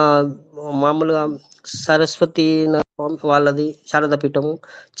మామూలుగా సరస్వతి వాళ్ళది శారదా పీఠము,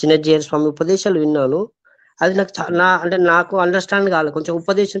 చిన్నజీయర్ స్వామి ఉపదేశాలు విన్నాను. అది నాకు నా అంటే నాకు అండర్స్టాండ్ కాలేదు. కొంచెం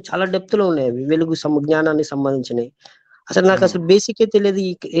ఉపదేశం చాలా డెప్త్ లో ఉన్నాయి, అవి వెలుగు జ్ఞానానికి సంబంధించినవి. అసలు నాకు అసలు బేసికే తెలియదు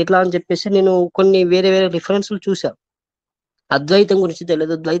ఎట్లా అని చెప్పేసి నేను కొన్ని వేరే వేరే రిఫరెన్స్లు చూసా. అద్వైతం గురించి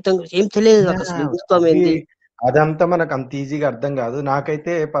తెలియదు, ద్వైతం గురించి ఏం తెలియదు నాకు అసలు. హిందుత్వం ఏంటి అదంతా మనకు అంత ఈజీగా అర్థం కాదు.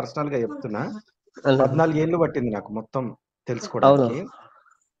 నాకైతే పర్సనల్ గా చెప్తున్నా, 14 ఏళ్ళు పట్టింది నాకు మొత్తం తెలుసుకోవడానికి.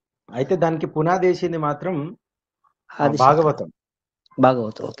 అయితే దానికి పునాది వేసింది మాత్రం భాగవతం.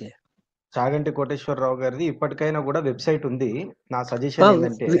 ఓకే. చాగంటి కోటేశ్వరరావు గారిది ఇప్పటికైనా కూడా వెబ్సైట్ ఉంది. నా సజెషన్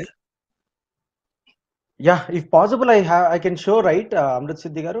ఏంటంటే, yeah if possible I can show right Amrit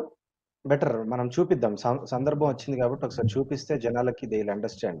సిద్ధి గారు, బెటర్ మనం చూపిద్దాం. సందర్భం వచ్చింది కాబట్టి ఒకసారి చూపిస్తే జనాలకి దే విల్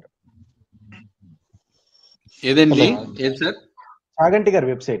అండర్స్టాండ్. ఏదండి ఏది సార్? చాగంటి గారి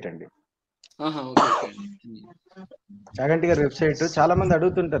వెబ్సైట్ అండి. చాగంటి గారి వెబ్సైట్ చాలా మంది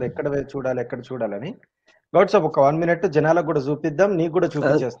అడుగుతుంటారు ఎక్కడ చూడాలి చూడాలని. గౌడ్ సాబ్ ఒక 1 minute జనాలకు కూడా చూపిద్దాం, నీకు కూడా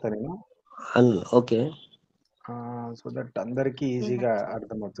చూపించేస్తాను నేను. ఓకే, సో దట్ అందరికి ఈజీగా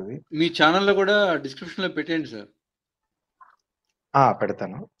అర్థమవుతుంది. మీ ఛానల్లో కూడా డిస్క్రిప్షన్ లో పెట్టండి సార్.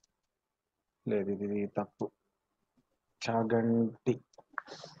 పెడతాను. లేదు ఇది తప్పు. చాగంటి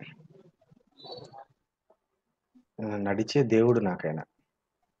నడిచే దేవుడు నాకైనా.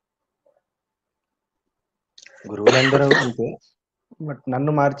 గురువులందరూ అంతే, బట్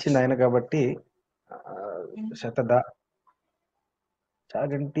నన్ను మార్చింది ఆయన కాబట్టి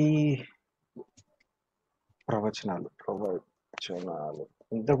చాగంటి ప్రవచనాలు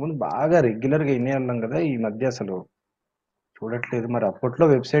ఇంతకుముందు బాగా రెగ్యులర్ గా వినేవాళ్ళం కదా, ఈ మధ్య అసలు చూడట్లేదు. మరి అప్పట్లో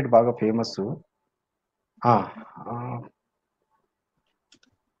వెబ్సైట్ బాగా ఫేమస్.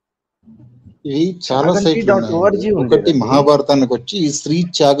 ఇవి చాలా సైట్లు ఉన్నాయి. ఒకటి మహాభారతానికి వచ్చి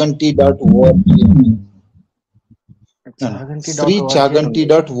శ్రీచాగంటి.org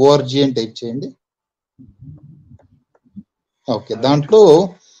శ్రీచాగంటి.org అని టైప్ చేయండి. ఓకే, దాంట్లో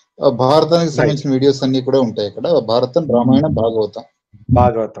భారతానికి సంబంధించిన వీడియోస్ అన్ని కూడా ఉంటాయి. ఇక్కడ భారతం, రామాయణం,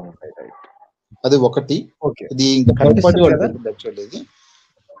 భాగవతం ఉంటాయి. అది ఒకటి. ఇది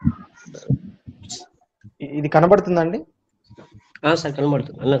ఇది కనబడుతుందండి? సార్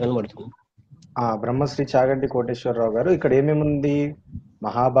కనబడుతుంది. బ్రహ్మశ్రీ చాగంటి కోటేశ్వరరావు గారు. ఇక్కడ ఏమేమి ఉంది?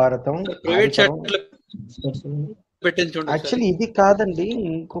 మహాభారతం. యాక్చువల్లీ ఇది కాదండి,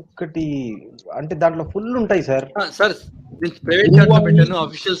 ఇంకొకటి అంటే దాంట్లో ఫుల్ ఉంటాయి సార్. ప్రైవేట్ చాట్ లో పెట్టాను,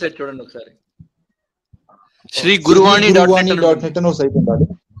 ఆఫీషియల్ సైట్ చూడండి ఒకసారి. శ్రీ గురువాణి.net అని సైట్ ఉండాలి.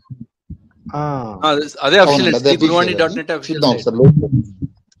 అదే ఆఫీషియల్ శ్రీ గురువాణి.net ఆఫీషియల్ సైట్.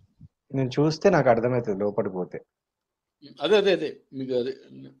 నేను చూస్తే నాకు అర్థమవుతుంది లోపలికి పోతే. అదే మీకు అదే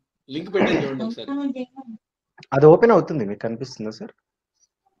లింక్ పెట్టాను చూడండి ఒకసారి. అది ఓపెన్ అవుతుంది, మీకు కనిపిస్తుందా సార్?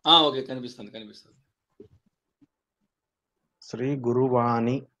 ఓకే, కనిపిస్తుంది. శ్రీ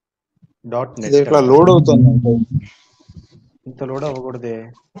గురువాణి.net లోడ్ అవుతుంది. ఇంత లోడ్ అవ్వకూడదే.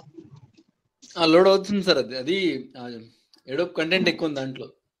 లోడ్ అవుతుంది సార్. అది ఏడో కంటెంట్ ఎక్కువ ఉంది దాంట్లో.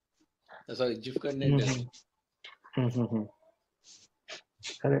 Sorry, GIF content.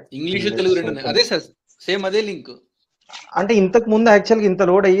 English Telugu రెండు. అదే సార్, సేమ్ అదే లింక్. అంటే ఇంతకు ముందు యాక్చువల్గా ఇంత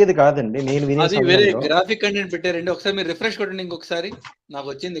లోడ్ అయ్యేది కాదండి. నేను వేరే గ్రాఫిక్ కంటెంట్ పెట్టారండి. ఒకసారి మీరు రిఫ్రెష్ కొట్టండి. ఇంకొకసారి నాకు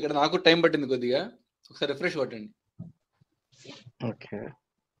వచ్చింది ఇక్కడ, నాకు టైం పట్టింది కొద్దిగా. ఒకసారి రిఫ్రెష్ కొట్టండి. ఓకే,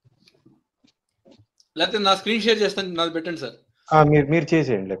 లేకపోతే నా స్క్రీన్ షేర్ చేస్తాను, నాది పెట్టండి సార్. మీరు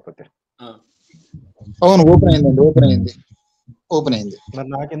చేసేయండి లేకపోతే. అవును, ఓపెన్ అయింది. మరి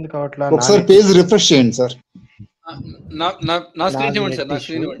నాకెందుకు అవట్లా? ఒకసారి పేజ్ రిఫ్రెష్ చేయండి సార్. నా స్క్రీన్ ఇవ్వండి సార్, నా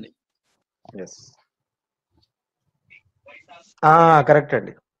స్క్రీన్ ఇవ్వండి. కరెక్ట్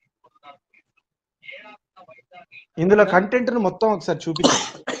అండి. ఇందులో కంటెంట్ ను మొత్తం ఒకసారి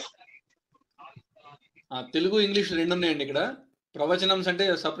చూపించండి. తెలుగు, ఇంగ్లీష్ రెండు ఉన్నాయండి ఇక్కడ. ప్రవచనమ్స్ అంటే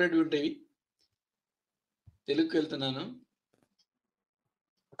సపరేట్ ఉంటాయి. తెలుగుకి వెళ్తున్నాను.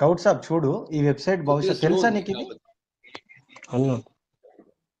 గౌడ్ సాబ్ చూడు, ఈ వెబ్సైట్ బహుశా తెలుసా నీకు?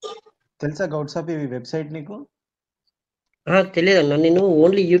 తెలుసా గౌడ్ సాబ్ ఈ వెబ్సైట్ నీకు? తెలియదన్నా, నేను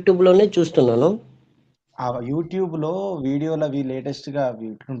ఓన్లీ యూట్యూబ్ లోనే చూస్తున్నాను. యూట్యూబ్ లో వీడియోలు అవి లేటెస్ట్ గా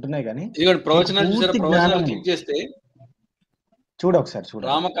ఉంటున్నాయి. కానీ ప్రవచనాలు చూసారా? ప్రవచనాలు క్లిక్ చేస్తే ఒకసారి చూడండి.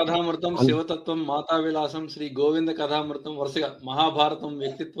 రామ కథామృతం, శివతత్వం, మాతా విలాసం, శ్రీ గోవింద కథామృతం, వరుసగా మహాభారతం,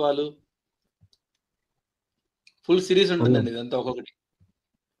 వ్యక్తిత్వాలు, ఫుల్ సిరీస్ ఉంటుందండి ఇదంతా ఒక్కొక్కటి.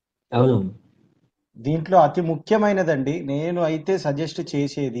 అవును. దీంట్లో అతి ముఖ్యమైనదండి, నేను అయితే సజెస్ట్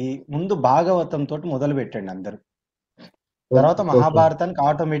చేసేది ముందు భాగవతం తోటి మొదలు పెట్టండి అందరు, తర్వాత మహాభారతానికి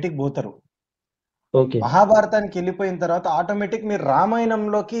ఆటోమేటిక్ పోతారు. మహాభారతానికి వెళ్ళిపోయిన తర్వాత ఆటోమేటిక్ మీరు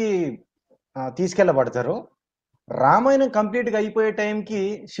రామాయణంలోకి తీసుకెళ్ళబడతారు. రామాయణం కంప్లీట్ గా అయిపోయే టైంకి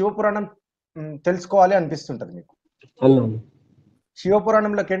శివపురాణం తెలుసుకోవాలి అనిపిస్తుంటది మీకు.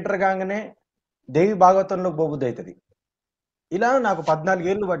 శివపురాణంలోకి ఎంటర్ కాగానే దేవి భాగవతంలోకి పోబుద్ది అవుతుంది. ఇలా నాకు 14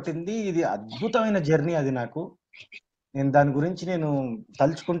 ఏళ్ళు పట్టింది. ఇది అద్భుతమైన జర్నీ అది నాకు. నేను దాని గురించి నేను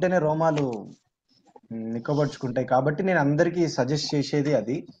తలుచుకుంటేనే రోమాలు నిక్కబడుచుకుంటాయి. కాబట్టి నేను అందరికీ సజెస్ట్ చేసేది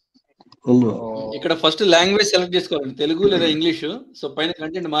అది. ఇక్కడ ఫస్ట్ లాంగ్వేజ్ సెలెక్ట్ చేసుకోవాలండి, తెలుగు లేదా ఇంగ్లీష్. సో పైన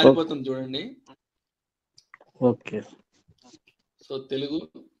కంటెంట్ మారిపోతుంది చూడండి. ఓకే. సో తెలుగు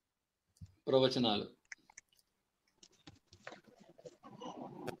ప్రవచనాలు,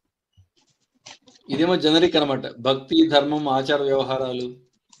 ఇదేమో జనరిక్ అనమాట. భక్తి, ధర్మం, ఆచార వ్యవహారాలు.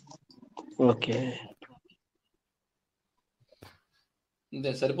 ఓకే,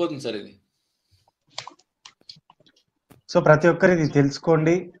 అంతే సరిపోతుంది సార్ ఇది. సో ప్రతి ఒక్కరు ఇది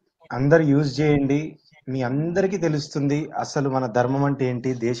తెలుసుకోండి, అందరు యూజ్ చేయండి. మీ అందరికీ తెలుస్తుంది అసలు మన ధర్మం అంటే ఏంటి,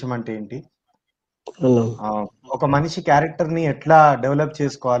 దేశం అంటే ఏంటి, ఒక మనిషి క్యారెక్టర్ ని ఎట్లా డెవలప్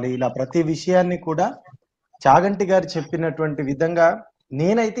చేసుకోవాలి. ఇలా ప్రతి విషయాన్ని కూడా చాగంటి గారు చెప్పినటువంటి విధంగా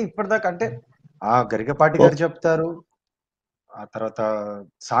నేనైతే ఇప్పటిదాకా, అంటే గరికపాటి గారు చెప్తారు, ఆ తర్వాత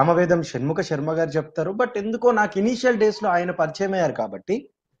సామవేదం షణ్ముఖ శర్మ గారు చెప్తారు. బట్ ఎందుకో నాకు ఇనీషియల్ డేస్ లో ఆయన పరిచయం అయ్యారు కాబట్టి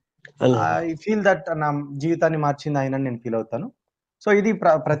ఐ ఫీల్ దట్ నా జీవితాన్ని మార్చింది ఆయన నేను ఫీల్ అవుతాను. సో ఇది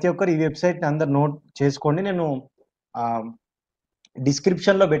ప్రతి ఒక్కరు ఈ వెబ్సైట్ ని అందరు నోట్ చేసుకోండి. నేను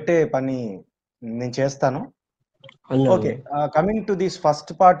డిస్క్రిప్షన్ లో పెట్టే పని నేను చేస్తాను. Okay, coming to this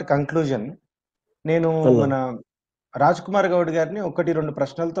first part conclusion, నేను మన రాజ్ కుమార్ గౌడ్ గారిని 1-2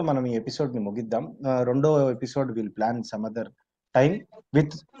 ప్రశ్నలతో మనం ఈ ఎపిసోడ్ ని ముగిద్దాం. రెండో episode will plan some other time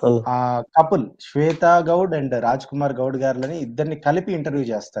with couple Shweta Goud and Raj Kumar Goud గారిని ఇద్దరిని కలిపి ఇంటర్వ్యూ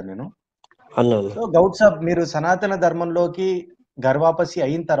చేస్తాను నేను. సో గౌడ్ సాబ్, మీరు సనాతన ధర్మంలోకి గర్వాపసి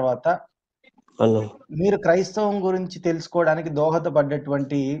అయిన తర్వాత మీరు క్రైస్తవం గురించి తెలుసుకోవడానికి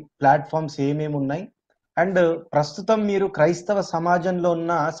దోహదపడ్డటువంటి ప్లాట్ఫామ్స్ ఏమేమి ఉన్నాయి, అండ్ ప్రస్తుతం మీరు క్రైస్తవ సమాజంలో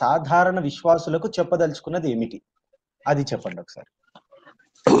ఉన్న సాధారణ విశ్వాసులకు చెప్పదలుచుకున్నది ఏమిటి, అది చెప్పండి ఒకసారి.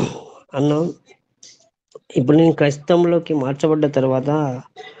 అన్న, ఇప్పుడు నేను క్రైస్తవంలోకి మార్చబడ్డ తర్వాత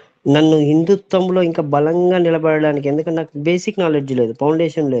నన్ను హిందుత్వంలో ఇంకా బలంగా నిలబడడానికి, ఎందుకంటే నాకు బేసిక్ నాలెడ్జ్ లేదు,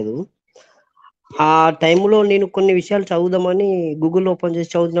 ఫౌండేషన్ లేదు. ఆ టైంలో నేను కొన్ని విషయాలు చదువుదామని గూగుల్ ఓపెన్ చేసి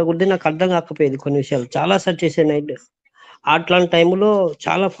చదువుతున్నా కూడా నాకు అర్థం కాకపోయేది. కొన్ని విషయాలు చాలా సెర్చ్ చేశాను నైట్. అట్లాంటి టైంలో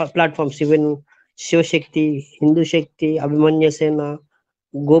చాలా ప్లాట్ఫామ్స్, ఈవెన్ శివశక్తి, హిందూ శక్తి, అభిమన్యసేన,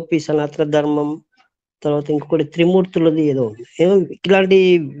 గోపి, సనాతన ధర్మం, తర్వాత ఇంకొకటి త్రిమూర్తులది ఏదో ఇలాంటి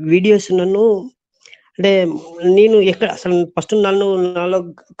వీడియోస్ నన్ను, అంటే నేను ఎక్కడ అసలు ఫస్ట్ నాలో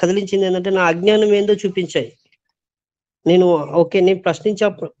కదిలించింది ఏంటంటే నా అజ్ఞానం ఏందో చూపించాయి. నేను ఓకే, నేను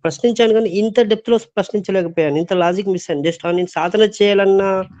ప్రశ్నించాను కానీ ఇంత డెప్త్ లో ప్రశ్నించలేకపోయాను, ఇంత లాజిక్ మిస్ అయ్యాను. జస్ట్ నేను సాధన చేయాలన్న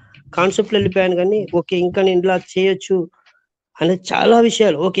కాన్సెప్ట్ వెళ్ళిపోయాను కానీ ఓకే ఇంకా నేను ఇలా చేయొచ్చు అనేది చాలా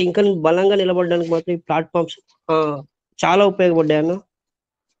విషయాలు. ఓకే, ఇంకా నేను బలంగా నిలబడడానికి మాత్రం ఈ ప్లాట్ఫామ్స్ చాలా ఉపయోగపడ్డాయన్న.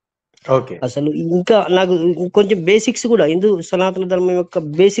 అసలు ఇంకా నాకు కొంచెం బేసిక్స్ కూడా, హిందూ సనాతన ధర్మం యొక్క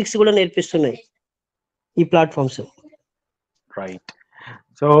బేసిక్స్ కూడా నేర్పిస్తున్నాయి ఈ ప్లాట్ఫామ్స్. రైట్.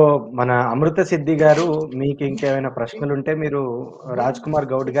 సో మన అమృత సిద్ధి గారు, మీకు ఇంకేమైనా ప్రశ్నలు ఉంటే మీరు రాజ్ కుమార్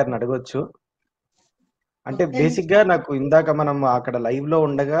గౌడ్ గారిని అడగొచ్చు. అంటే బేసిక్ గా నాకు ఇందాక మనం అక్కడ లైవ్ లో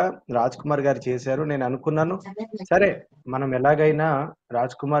ఉండగా రాజ్ కుమార్ గారు చేశారు, నేను అనుకున్నాను సరే మనం ఎలాగైనా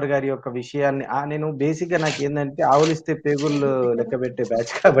రాజ్ కుమార్ గారి యొక్క విషయాన్ని, నేను బేసిక్ గా నాకు ఏంటంటే ఆవులిస్తే పేగుళ్ళు లెక్క పెట్టే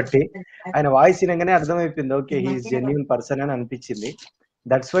బ్యాచ్ కాబట్టి ఆయన వాయిస్ వినగానే అర్థమైపోయింది, ఓకే హీఈస్ జెన్యూన్ పర్సన్ అని అనిపించింది.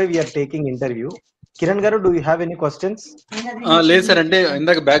 That's why we are taking interview. Kiran గారు, do you have any questions? లేదు సార్, అంటే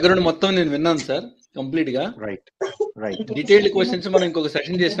ఇందాక బ్యాక్గ్రౌండ్ మొత్తం నేను విన్నాను సార్ కంప్లీట్ గా. రైట్. డీటెయిల్డ్ క్వశ్చన్స్ మనం ఇంకొక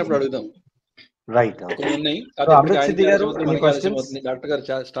సెషన్ చేసినప్పుడు అడుగుదాం. రైట్. కొన్ని ఉన్నాయి. డాక్టర్ గారు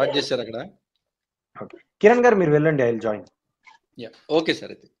స్టార్ట్ చేశారు అక్కడ. కిరణ్ గారు మీరు వెళ్ళండి, I will join. Okay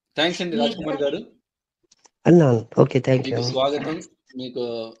sir, అయితే థ్యాంక్స్ అండి రాజ్ కుమార్ గారు. Okay, thank you. స్వాగతం. మీకు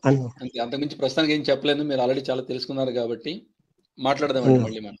అంతకుమించి ప్రస్తుతానికి ఏం చెప్పలేదు, మీరు ఆల్రెడీ చాలా తెలుసుకున్నారు కాబట్టి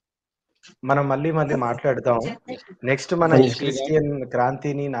మాట్లాడదామండి. మళ్ళీ మళ్ళీ మాట్లాడదాం. నెక్స్ట్ మన క్రిస్టియన్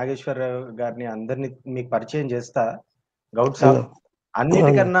క్రాంతిని, నాగేశ్వర గారిని అందరినీ మీకు పరిచయం చేస్తా. గౌడ్ సాబ్,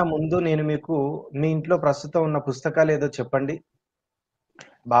 అన్నిటికన్నా ముందు నేను మీకు మీ ఇంట్లో ప్రస్తుతం ఉన్న పుస్తకాలు ఏదో చెప్పండి.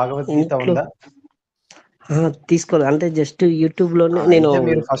 భగవద్గీత ఉందా? తీసుకోవాలి అంటే జస్ట్ యూట్యూబ్ లోనే నేను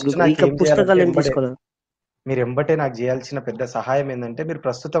పుస్తకాలు ఏం తీసుకోవాలి. మీరు ఎంబటే నాకు చేయాల్సిన పెద్ద సహాయం ఏంటంటే మీరు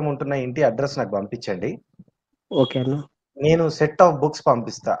ప్రస్తుతం ఉంటున్న ఇంటి అడ్రస్ నాకు పంపించండి. ఓకే అన్న. నేను సెట్ ఆఫ్ బుక్స్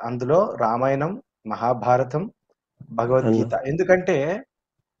పంపిస్తా, అందులో రామాయణం, మహాభారతం, భగవద్గీత. ఎందుకంటే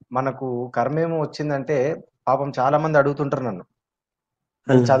మనకు కర్మేమో వచ్చిందంటే పాపం చాలా మంది అడుగుతుంటారు నన్ను,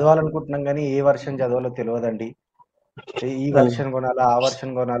 మేము చదవాలనుకుంటున్నాం కానీ ఏ వర్షన్ చదవాలో తెలియదండి, ఈ వర్షన్ కొనాలా ఆ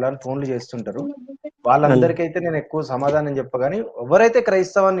వర్షన్ కొనాలా అని ఫోన్లు చేస్తుంటారు. వాళ్ళందరికైతే నేను ఎక్కువ సమాధానం చెప్పగాని, ఎవరైతే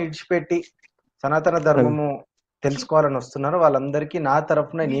క్రైస్తవాన్ని విడిచిపెట్టి సనాతన ధర్మము తెలుసుకోవాలని వస్తున్నారో వాళ్ళందరికీ నా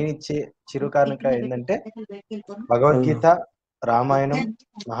తరఫున నేను ఇచ్చే చిరుకానుక ఏంటంటే భగవద్గీత, రామాయణం,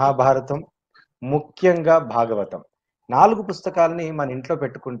 మహాభారతం, ముఖ్యంగా భాగవతం 4 పుస్తకాలని మన ఇంట్లో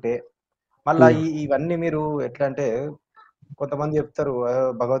పెట్టుకుంటే మళ్ళా ఇవన్నీ మీరు ఎట్లా అంటే, కొంతమంది చెప్తారు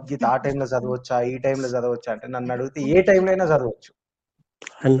భగవద్గీత ఆ టైంలో చదవచ్చా ఈ టైంలో చదవచ్చా అంటే, నన్ను అడిగితే ఏ టైంలో అయినా చదవచ్చు.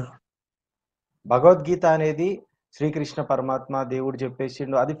 భగవద్గీత అనేది శ్రీకృష్ణ పరమాత్మ దేవుడు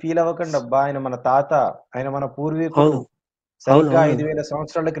చెప్పేసిండు, అది ఫీల్ అవ్వకండి అబ్బా, ఆయన మన తాత, ఆయన మన పూర్వీకుడు, సరిగ్గా 5000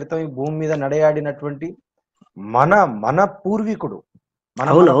 సంవత్సరాల క్రితం ఈ భూమి మీద నడయాడినటువంటి మన మన పూర్వీకుడు. మన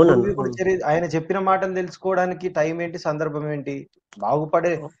పూర్వీకుడు ఆయన చెప్పిన మాటలు తెలుసుకోవడానికి టైం ఏంటి, సందర్భం ఏంటి,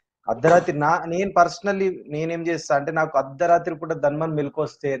 బాగుపడే అర్ధరాత్రి నేను పర్సనల్లీ నేనేం చేస్తా అంటే, నాకు అర్ధరాత్రి పూట ధన్మన్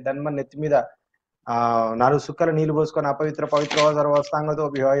మెలుకొస్తే ధన్మన్ నెత్తి మీద 4 సుక్కల నీళ్లు పోసుకొని అపవిత్ర పవిత్ర సర్వస్థాంగతో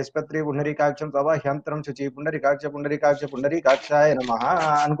యస్పత్రి పుండరీకాక్షం సభాహ్యంతరం శుచి పుండరీకాక్షాయ నమః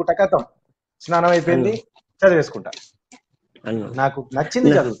అనుకుంటా కథం స్నానం అయిపోయింది, చదివేసుకుంటా. నాకు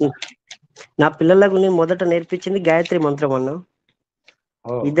నచ్చింది చదువుతా. నా పిల్లలకు నేను మొదట నేర్పించింది గాయత్రి మంత్రం అన్న.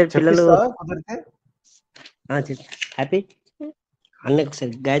 ఇద్దరు పిల్లలు హ్యాపీ అన్న,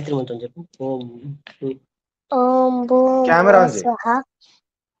 ఒకసారి గాయత్రి మంత్రం చెప్పు. ఓం భూం కెమెరా స్వహ.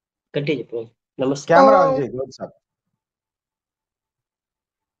 గట్టి చెప్పు. నమస్తే. కెమెరా ఆన్ చేయి గౌడ్ సార్.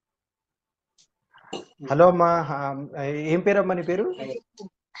 హలో అమ్మా, ఏం పేరమ్మా నీ పేరు?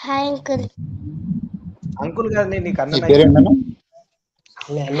 Hi uncle. అంకుల్ గారిని నీకు అన్న.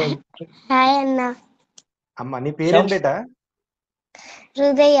 హాయ్ అన్న. అమ్మా నీ పేరేం బేటా?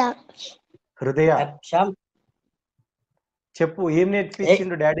 హృదయ. హృదయ. చెప్పు, ఏం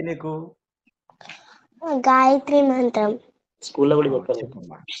నేర్పించిండు డాడీ నీకు? గాయత్రి మంత్రం. స్కూల్లో కూడా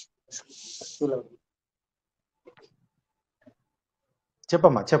చెప్పారు.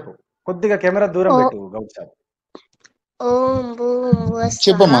 చెప్పమ్మా చెప్పు, కొద్దిగా కెమెరా దూరం పెట్టు గౌడ్ సార్. ఓం భూం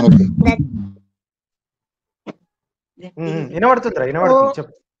చెప్పమ్మా. వినబడుతుందిరా, వినబడుతుంది,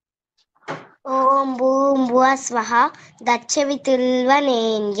 చెప్పు. ఓం భూం భువ స్వహ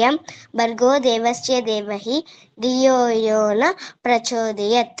దచ్చవితుల్వనేన్యం భర్గో దేవస్య దేవహి ధియో యో న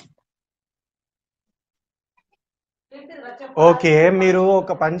ప్రచోదయత్. ఓకే, మీరు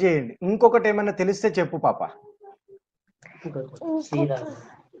ఒక పని చేయండి, ఇంకొకటి ఏమైనా తెలిస్తే చెప్పు పాప.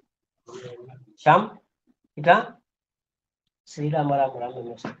 శ్యామ్ ఇట్లా శ్రీరామ రామ రామ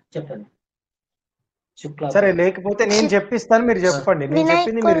చెప్పండి. సరే, లేకపోతే నేను చెప్పిస్తాను, మీరు చెప్పండి. నేను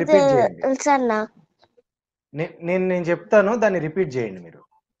చెప్పింది మీరు రిపీట్ చేయండి. నేను చెప్తాను, దాన్ని రిపీట్ చేయండి మీరు.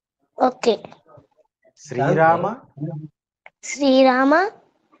 ఓకే. శ్రీరామ శ్రీరామ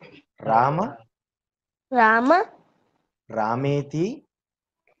రామ రామ రామేతి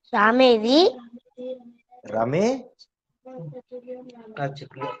రామేది రమే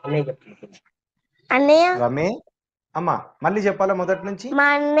అన్నయ్య. రమే అమ్మా మళ్ళీ చెప్పాలా మొదటి నుంచి? మా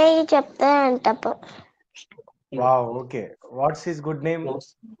అన్నయ్య చెప్తానంట. Wow, okay. What's his good name?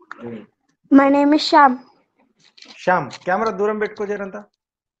 My name is Shyam. Shyam, camera దూరం పెట్టుకో జరంతా.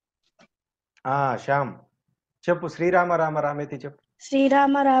 శ్యామ్ చెప్పు, శ్రీరామ రామ రామేతి చెప్పు.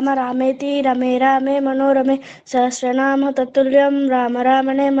 శ్రీరామ రామ రామేతి రమే రామే మనోరమే సహస్రనామ తత్తుల్యం రామ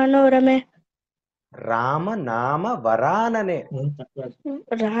రామనే మనోరమే. రామ నామ వరాననే.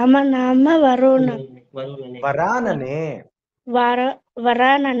 రామ నామ వరాననే.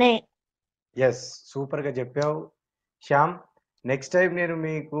 వరాననే. ఎస్, సూపర్ గా చెప్పావు శ్యామ్. నెక్స్ట్ టైం నేను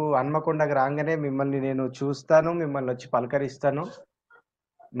మీకు హన్మకొండకు రాగానే మిమ్మల్ని నేను చూస్తాను, మిమ్మల్ని వచ్చి పలకరిస్తాను.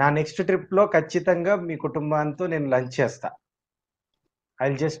 నా నెక్స్ట్ ట్రిప్ లో ఖచ్చితంగా మీ కుటుంబంతో నేను లంచ్ చేస్తా. I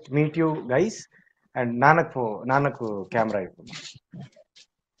will just meet you guys. And నాన్నకు కెమెరా అయిపోయింది.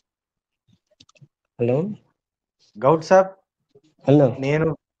 హలో గౌడ్ సాబ్, హలో. నేను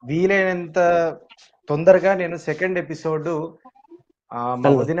వీలైనంత తొందరగా నేను సెకండ్ ఎపిసోడ్ మా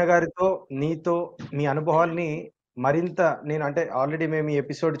వదిన గారితో నీతో మీ అనుభవాల్ని మరింత నేను అంటే ఆల్రెడీ మేము ఈ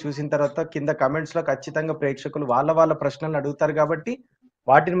ఎపిసోడ్ చూసిన తర్వాత కింద కమెంట్స్ లో ఖచ్చితంగా ప్రేక్షకులు వాళ్ళ ప్రశ్నలను అడుగుతారు కాబట్టి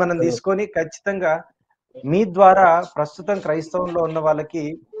వాటిని మనం తీసుకొని ఖచ్చితంగా మీ ద్వారా ప్రస్తుతం క్రైస్తవంలో ఉన్న వాళ్ళకి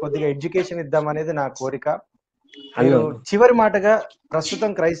కొద్దిగా ఎడ్యుకేషన్ ఇద్దామనేది నా కోరిక. మీరు చివరి మాటగా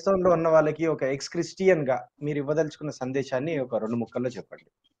ప్రస్తుతం క్రైస్తవంలో ఉన్న వాళ్ళకి ఒక ఎక్స్ క్రిస్టియన్ గా మీరు ఇవ్వదలుచుకున్న సందేశాన్ని ఒక 2 ముక్కల్లో చెప్పండి.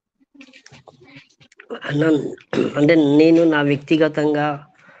 అంటే నేను నా వ్యక్తిగతంగా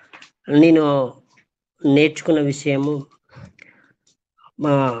నేను నేర్చుకున్న విషయము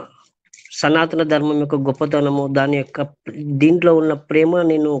మా సనాతన ధర్మం యొక్క గొప్పతనము, దాని యొక్క దీంట్లో ఉన్న ప్రేమ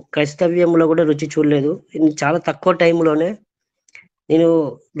నేను క్రైస్తవ్యంలో కూడా రుచి చూడలేదు. చాలా తక్కువ టైంలోనే నేను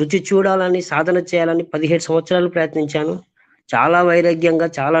రుచి చూడాలని, సాధన చేయాలని 17 సంవత్సరాలు ప్రయత్నించాను. చాలా వైరాగ్యంగా,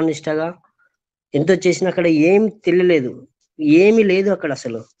 చాలా నిష్టగా ఎంతో చేసిన అక్కడ ఏం తెలియలేదు, ఏమీ లేదు అక్కడ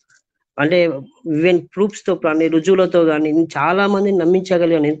అసలు. అంటే ఈవెన్ ప్రూఫ్స్ తో కానీ, రుజువులతో కానీ చాలా మందిని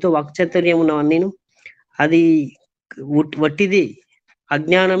నమ్మించగలిగాను. ఎంతో వాక్చాతుర్యం ఉన్నవాను నేను. అది వట్టిది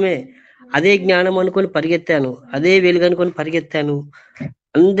అజ్ఞానమే. అదే జ్ఞానం అనుకొని పరిగెత్తాను, అదే వెలుగు అనుకొని పరిగెత్తాను.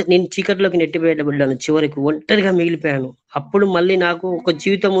 నేను చీకట్లోకి నెట్టివేయబడ్డాను, చివరికి ఒంటరిగా మిగిలిపోయాను. అప్పుడు మళ్ళీ నాకు ఒక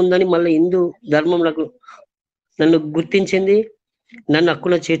జీవితం ఉందని మళ్ళీ హిందూ ధర్మం నాకు నన్ను గుర్తించింది, నన్ను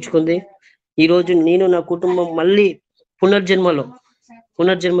హక్కున చేర్చుకుంది. ఈ రోజు నేను నా కుటుంబం మళ్ళీ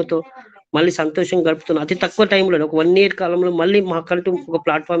పునర్జన్మతో మళ్ళీ సంతోషం గడుపుతున్నాను. అతి తక్కువ టైంలో, ఒక 1 year కాలంలో మళ్ళీ మాకంటూ ఒక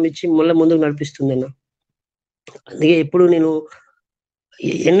ప్లాట్ఫామ్ ఇచ్చి మళ్ళీ ముందుకు నడిపిస్తుంది అన్న. అందుకే ఎప్పుడు నేను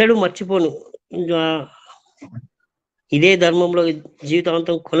ఎన్నడూ మర్చిపోను. ఇంకా ఇదే ధర్మంలో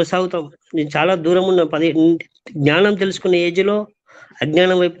జీవితాంతం కొనసాగుతాం. నేను చాలా దూరం ఉన్న జ్ఞానం తెలుసుకునే ఏజ్లో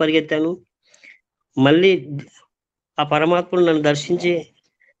అజ్ఞానం వైపు పరిగెత్తాను. మళ్ళీ ఆ పరమాత్ముడు నన్ను దర్శించి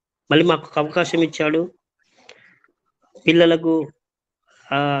మళ్ళీ మాకు అవకాశం ఇచ్చాడు. పిల్లలకు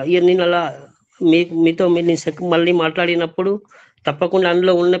నేను అలా మీతో మళ్ళీ మాట్లాడినప్పుడు తప్పకుండా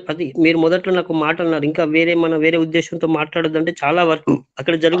అందులో ఉన్న మీరు మొదట్లో నాకు మాట అన్నారు, ఇంకా వేరే ఉద్దేశంతో మాట్లాడొద్దంటే చాలా వరకు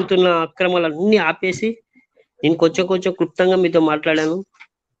అక్కడ జరుగుతున్న అక్రమాలన్నీ ఆపేసి నేను కొంచెం క్లుప్తంగా మీతో మాట్లాడాను.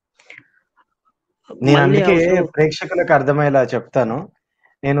 నేను అందుకే ప్రేక్షకులకు అర్థమయ్యేలా చెప్తాను.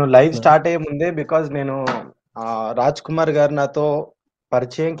 నేను లైవ్ స్టార్ట్ అయ్యే ముందే, బికాజ్ నేను రాజ్ కుమార్ గారు నాతో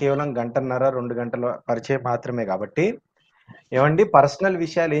పరిచయం కేవలం 1.5-2 గంటల పరిచయం మాత్రమే కాబట్టి, ఏమండి పర్సనల్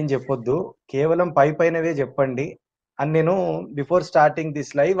విషయాలు ఏం చెప్పొద్దు, కేవలం పైనవే చెప్పండి అని నేను before starting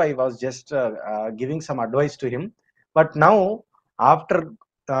this live I was just giving some advice to him. But now after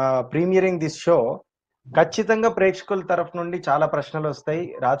ప్రీమియరింగ్ this show ఖచ్చితంగా ప్రేక్షకుల తరఫు నుండి చాలా ప్రశ్నలు వస్తాయి.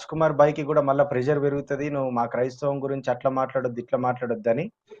 రాజ్ కుమార్ బాయ్కి కూడా మళ్ళీ ప్రెషర్ పెరుగుతుంది, నువ్వు మా క్రైస్తవం గురించి అట్లా మాట్లాడొద్దు ఇట్లా మాట్లాడొద్దు అని.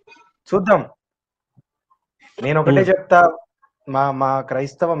 చూద్దాం. నేను ఒకటే చెప్తా, మా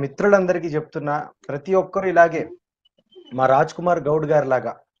క్రైస్తవ మిత్రులందరికీ చెప్తున్నా, ప్రతి ఒక్కరు ఇలాగే మా రాజ్ కుమార్ గౌడ్ గారి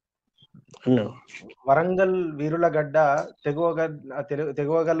లాగా వరంగల్ వీరుల గడ్డ,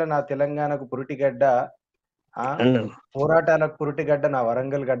 తెగువగల్ల నా తెలంగాణకు పురిటిగడ్డ, పోరాటాలకు పురిటిగడ్డ నా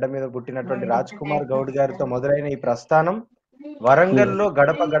వరంగల్ గడ్డ మీద పుట్టినటువంటి రాజ్ కుమార్ గౌడ్ గారితో మొదలైన ఈ ప్రస్థానం వరంగల్లో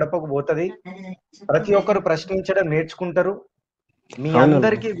గడప గడపకు పోతది. ప్రతి ఒక్కరు ప్రశ్నించడం నేర్చుకుంటారు. మీ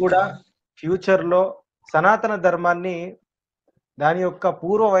అందరికీ కూడా ఫ్యూచర్ లో సనాతన ధర్మాన్ని, దాని యొక్క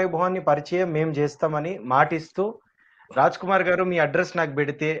పూర్వ వైభవాన్ని పరిచయం మేము చేస్తామని మాటిస్తూ, రాజ్ కుమార్ గారు మీ అడ్రస్ నాకు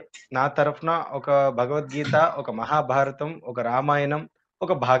పెడితే నా తరఫున ఒక భగవద్గీత, ఒక మహాభారతం, ఒక రామాయణం,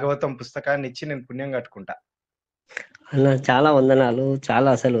 ఒక భాగవతం పుస్తకాన్ని ఇచ్చి నేను పుణ్యం కట్టుకుంటా. అన్న చాలా వందనాలు. చాలా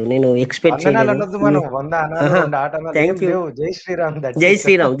అసలు నేను ఎక్స్పెక్ట్ చేయలేదు. అనొద్దు మనం, 100 అనాలు, 2 ఆట అనాలు. జై శ్రీరామ్. జై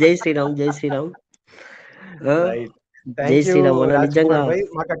శ్రీరామ్. జై శ్రీరామ్. జై శ్రీరామ్. జై శ్రీరామ్. నిజంగా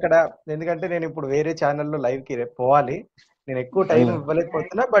మాకు అక్కడ, ఎందుకంటే నేను ఇప్పుడు వేరే ఛానల్లో లైవ్ కి రేపు పోవాలి, నేను ఎక్కువ టైం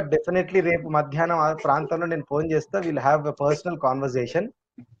ఇవ్వలేకపోతున్నా. బట్ డెఫినెట్లీ రేపు మధ్యాహ్నం ఆ ప్రాంతంలో నేను ఫోన్ చేస్తా. Will have a personal conversation.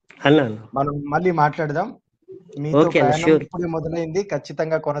 మనం మళ్ళీ మాట్లాడదాం. మీతో ప్రయాణం ఇప్పుడే మొదలైంది,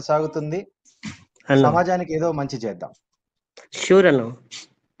 ఖచ్చితంగా కొనసాగుతుంది. సమాజానికి ఏదో మంచి చేద్దాం. షూర్ అన్న.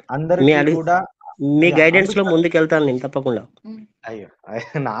 అందరికీ కూడా మీ గైడెన్స్ లో ముందుకెళ్తాను నేను తప్పకుండా. అయ్యో,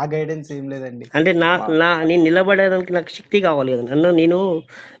 నా గైడెన్స్ ఏం లేదండి. అంటే నేను నిలబడడానికి నాకు శక్తి కావాలి కదా అన్న.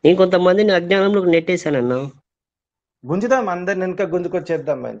 నేను కొంతమందిని అజ్ఞానంలో నెట్టేశానన్నా. గుంజుదాం, అందరిని వెనుక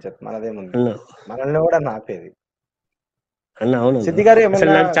గుంజుకొచ్చేద్దాం అని చెప్పి మనదేముంది, మనల్ని కూడా నాపేది అన్న. అవును, సిద్ధి గారు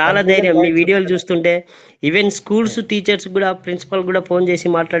నాకు చాలా ధైర్యం మీ వీడియోలు చూస్తుంటే. ఈవెన్ స్కూల్స్ టీచర్స్ కూడా, ప్రిన్సిపల్ కూడా ఫోన్ చేసి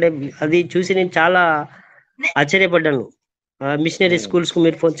మాట్లాడే అది చూసి నేను చాలా ఆశ్చర్యపడ్డాను. మిషనరీ స్కూల్స్ కు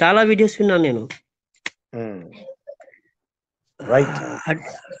మీరు ఫోన్, చాలా వీడియోస్ విన్నాను నేను. రైట్.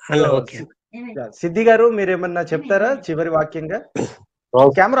 సిద్ధి గారు మీరు ఏమన్నా చెప్తారా చివరి వాక్యంగా?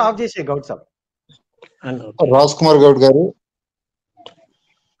 కెమెరా ఆఫ్ చేసే గౌడ్ సాబ్. రాజ్ కుమార్ గౌడ్ గారు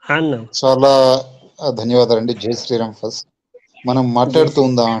చాలా ధన్యవాదాలండి. జై శ్రీరామ్. ఫస్ట్ మనం మాట్లాడుతూ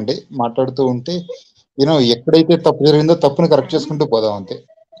ఉందామండి, మాట్లాడుతూ ఉంటే ఎక్కడైతే తప్పు జరిగిందో తప్పుని కరెక్ట్ చేసుకుంటూ పోదాం అంతే.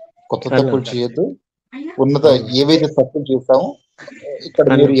 కొత్త తప్పులు చేయొద్దు. ఉన్నత ఏవైతే తప్పులు చేస్తామో, ఇక్కడ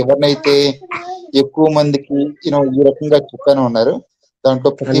మీరు ఎవరినైతే ఎక్కువ మందికి ఈ రకంగా చెప్పానే ఉన్నారు,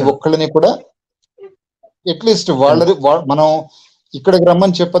 దాంట్లో ప్రతి ఒక్కళ్ళని కూడా అట్లీస్ట్ మనం ఇక్కడికి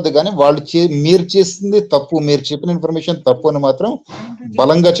రమ్మని చెప్పొద్దు, కానీ మీరు చేసింది తప్పు, మీరు చెప్పిన ఇన్ఫర్మేషన్ తప్పు అని మాత్రం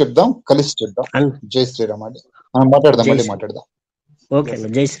బలంగా చెప్దాం, కలిసి చెప్దాం. జై శ్రీరామ్ అండి. మనం మాట్లాడదాం, మళ్ళీ మాట్లాడదాం. ఓకే,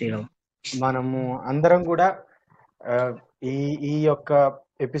 జై శ్రీరామ్. మనము అందరం కూడా ఈ యొక్క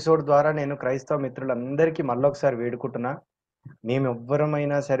ఎపిసోడ్ ద్వారా నేను క్రైస్తవ మిత్రులందరికీ మళ్ళొకసారి వేడుకుంటున్నా, మేము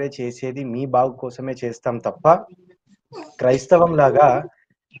ఎవ్వరమైనా సరే చేసేది మీ బాగు కోసమే చేస్తాం తప్ప క్రైస్తవం లాగా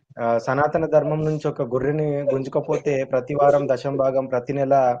సనాతన ధర్మం నుంచి ఒక గొర్రెని గుంజుకపోతే ప్రతి వారం దశంభాగం, ప్రతి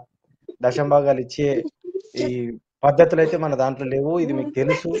నెల దశంభాగాలు ఇచ్చే ఈ పద్ధతులు అయితే మన దాంట్లో లేవు. ఇది మీకు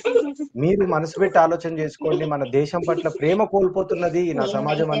తెలుసు. మీరు మనసు పెట్టి ఆలోచన చేసుకోండి. మన దేశం పట్ల ప్రేమ కోల్పోతున్నది నా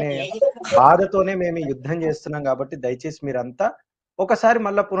సమాజం అనే బాధతోనే మేము ఈ యుద్ధం చేస్తున్నాం. కాబట్టి దయచేసి మీరంతా ఒకసారి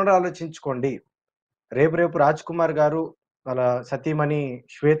మళ్ళా పునరాలోచించుకోండి. రేపు రాజ్ కుమార్ గారు, వాళ్ళ సతీమణి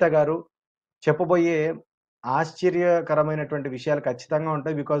శ్వేత గారు చెప్పబోయే ఆశ్చర్యకరమైనటువంటి విషయాలు ఖచ్చితంగా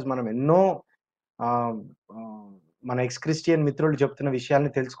ఉంటాయి. బికాజ్ మనం ఎన్నో మన ఎక్స్ క్రిస్టియన్ మిత్రులు చెప్తున్న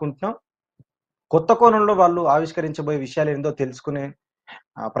విషయాల్ని తెలుసుకుంటున్నాం. కొత్త కోణంలో వాళ్ళు ఆవిష్కరించబోయే విషయాలు ఏందో తెలుసుకునే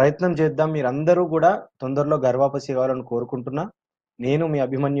ప్రయత్నం చేద్దాం. మీరందరూ కూడా తొందరలో గర్వాపసి కావాలని కోరుకుంటున్నా. నేను మీ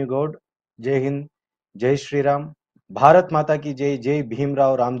అభిమన్యు గౌడ్. జై హింద్, జై శ్రీరామ్, భారత్ మాతాకి జై. జై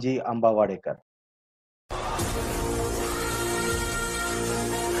భీమ్రావ్ రామ్జీ అంబావాడేకర్.